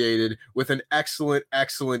associated with an excellent,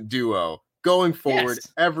 excellent duo going forward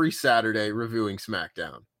every Saturday reviewing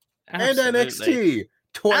SmackDown. Absolutely. And NXT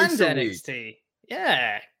twice a week. NXT.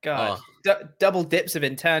 Yeah, God. Double dips of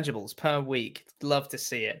intangibles per week. Love to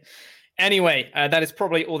see it. Anyway, that is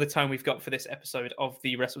probably all the time we've got for this episode of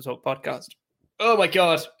the Wrestle Talk podcast. Oh my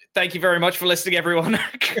God. Thank you very much for listening, everyone.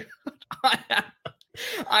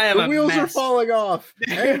 I am the wheels are falling off.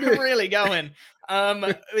 They're really going.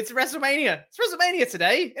 It's WrestleMania. It's WrestleMania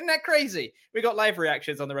today. Isn't that crazy? We got live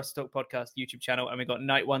reactions on the Wrestle Talk podcast YouTube channel, and we got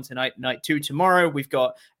night 1 tonight, night 2 tomorrow. We've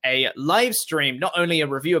got a live stream, not only a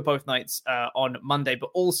review of both nights on Monday,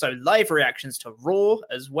 but also live reactions to Raw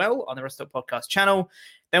as well on the Wrestle Talk podcast channel.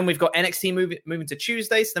 Then we've got NXT moving to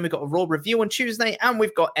Tuesday. So then we've got a Raw review on Tuesday, and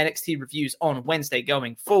we've got NXT reviews on Wednesday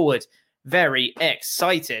going forward. very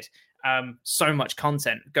excited. So much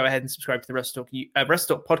content. Go ahead and subscribe to the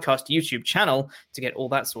WrestleTalk Podcast YouTube channel to get all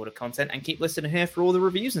that sort of content, and keep listening here for all the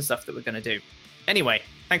reviews and stuff that we're going to do. Anyway,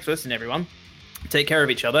 thanks for listening, everyone. Take care of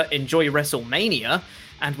each other. Enjoy WrestleMania,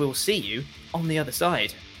 and we'll see you on the other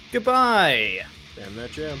side. Goodbye. Damn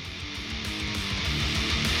that jam.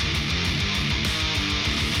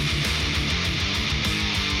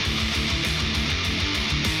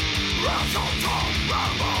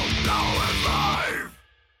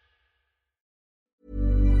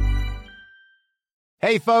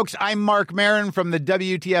 Hey, folks, I'm Mark Maron from the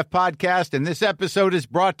WTF Podcast, and this episode is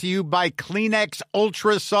brought to you by Kleenex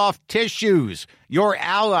Ultra Soft Tissues, your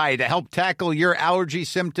ally to help tackle your allergy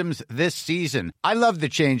symptoms this season. I love the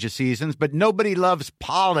change of seasons, but nobody loves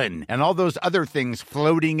pollen and all those other things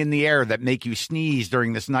floating in the air that make you sneeze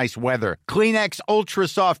during this nice weather. Kleenex Ultra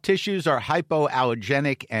Soft Tissues are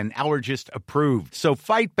hypoallergenic and allergist approved, so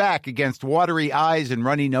fight back against watery eyes and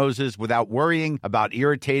runny noses without worrying about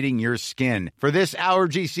irritating your skin. For this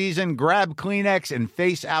allergy season, grab Kleenex and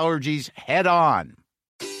face allergies head on.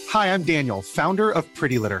 Hi, I'm Daniel, founder of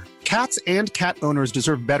Pretty Litter. Cats and cat owners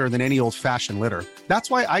deserve better than any old-fashioned litter. That's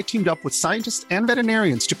why I teamed up with scientists and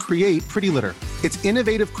veterinarians to create Pretty Litter. Its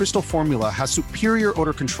innovative crystal formula has superior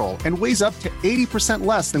odor control and weighs up to 80%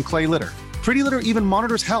 less than clay litter. Pretty Litter even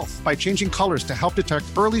monitors health by changing colors to help detect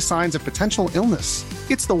early signs of potential illness.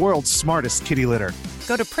 It's the world's smartest kitty litter.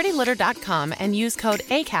 Go to prettylitter.com and use code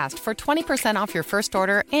ACAST for 20% off your first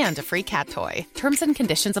order and a free cat toy. Terms and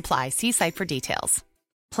conditions apply. See site for details.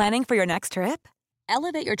 Planning for your next trip?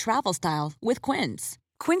 Elevate your travel style with Quince.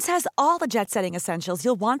 Quince has all the jet-setting essentials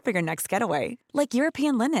you'll want for your next getaway, like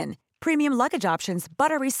European linen, premium luggage options,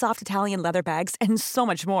 buttery soft Italian leather bags, and so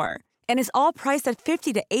much more. And is all priced at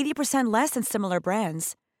 50 to 80% less than similar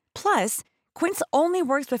brands. Plus, Quince only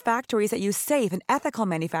works with factories that use safe and ethical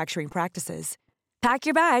manufacturing practices. Pack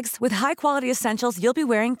your bags with high-quality essentials you'll be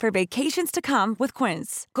wearing for vacations to come with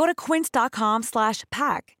Quince. Go to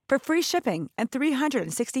quince.com/pack for free shipping and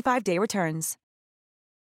 365-day returns.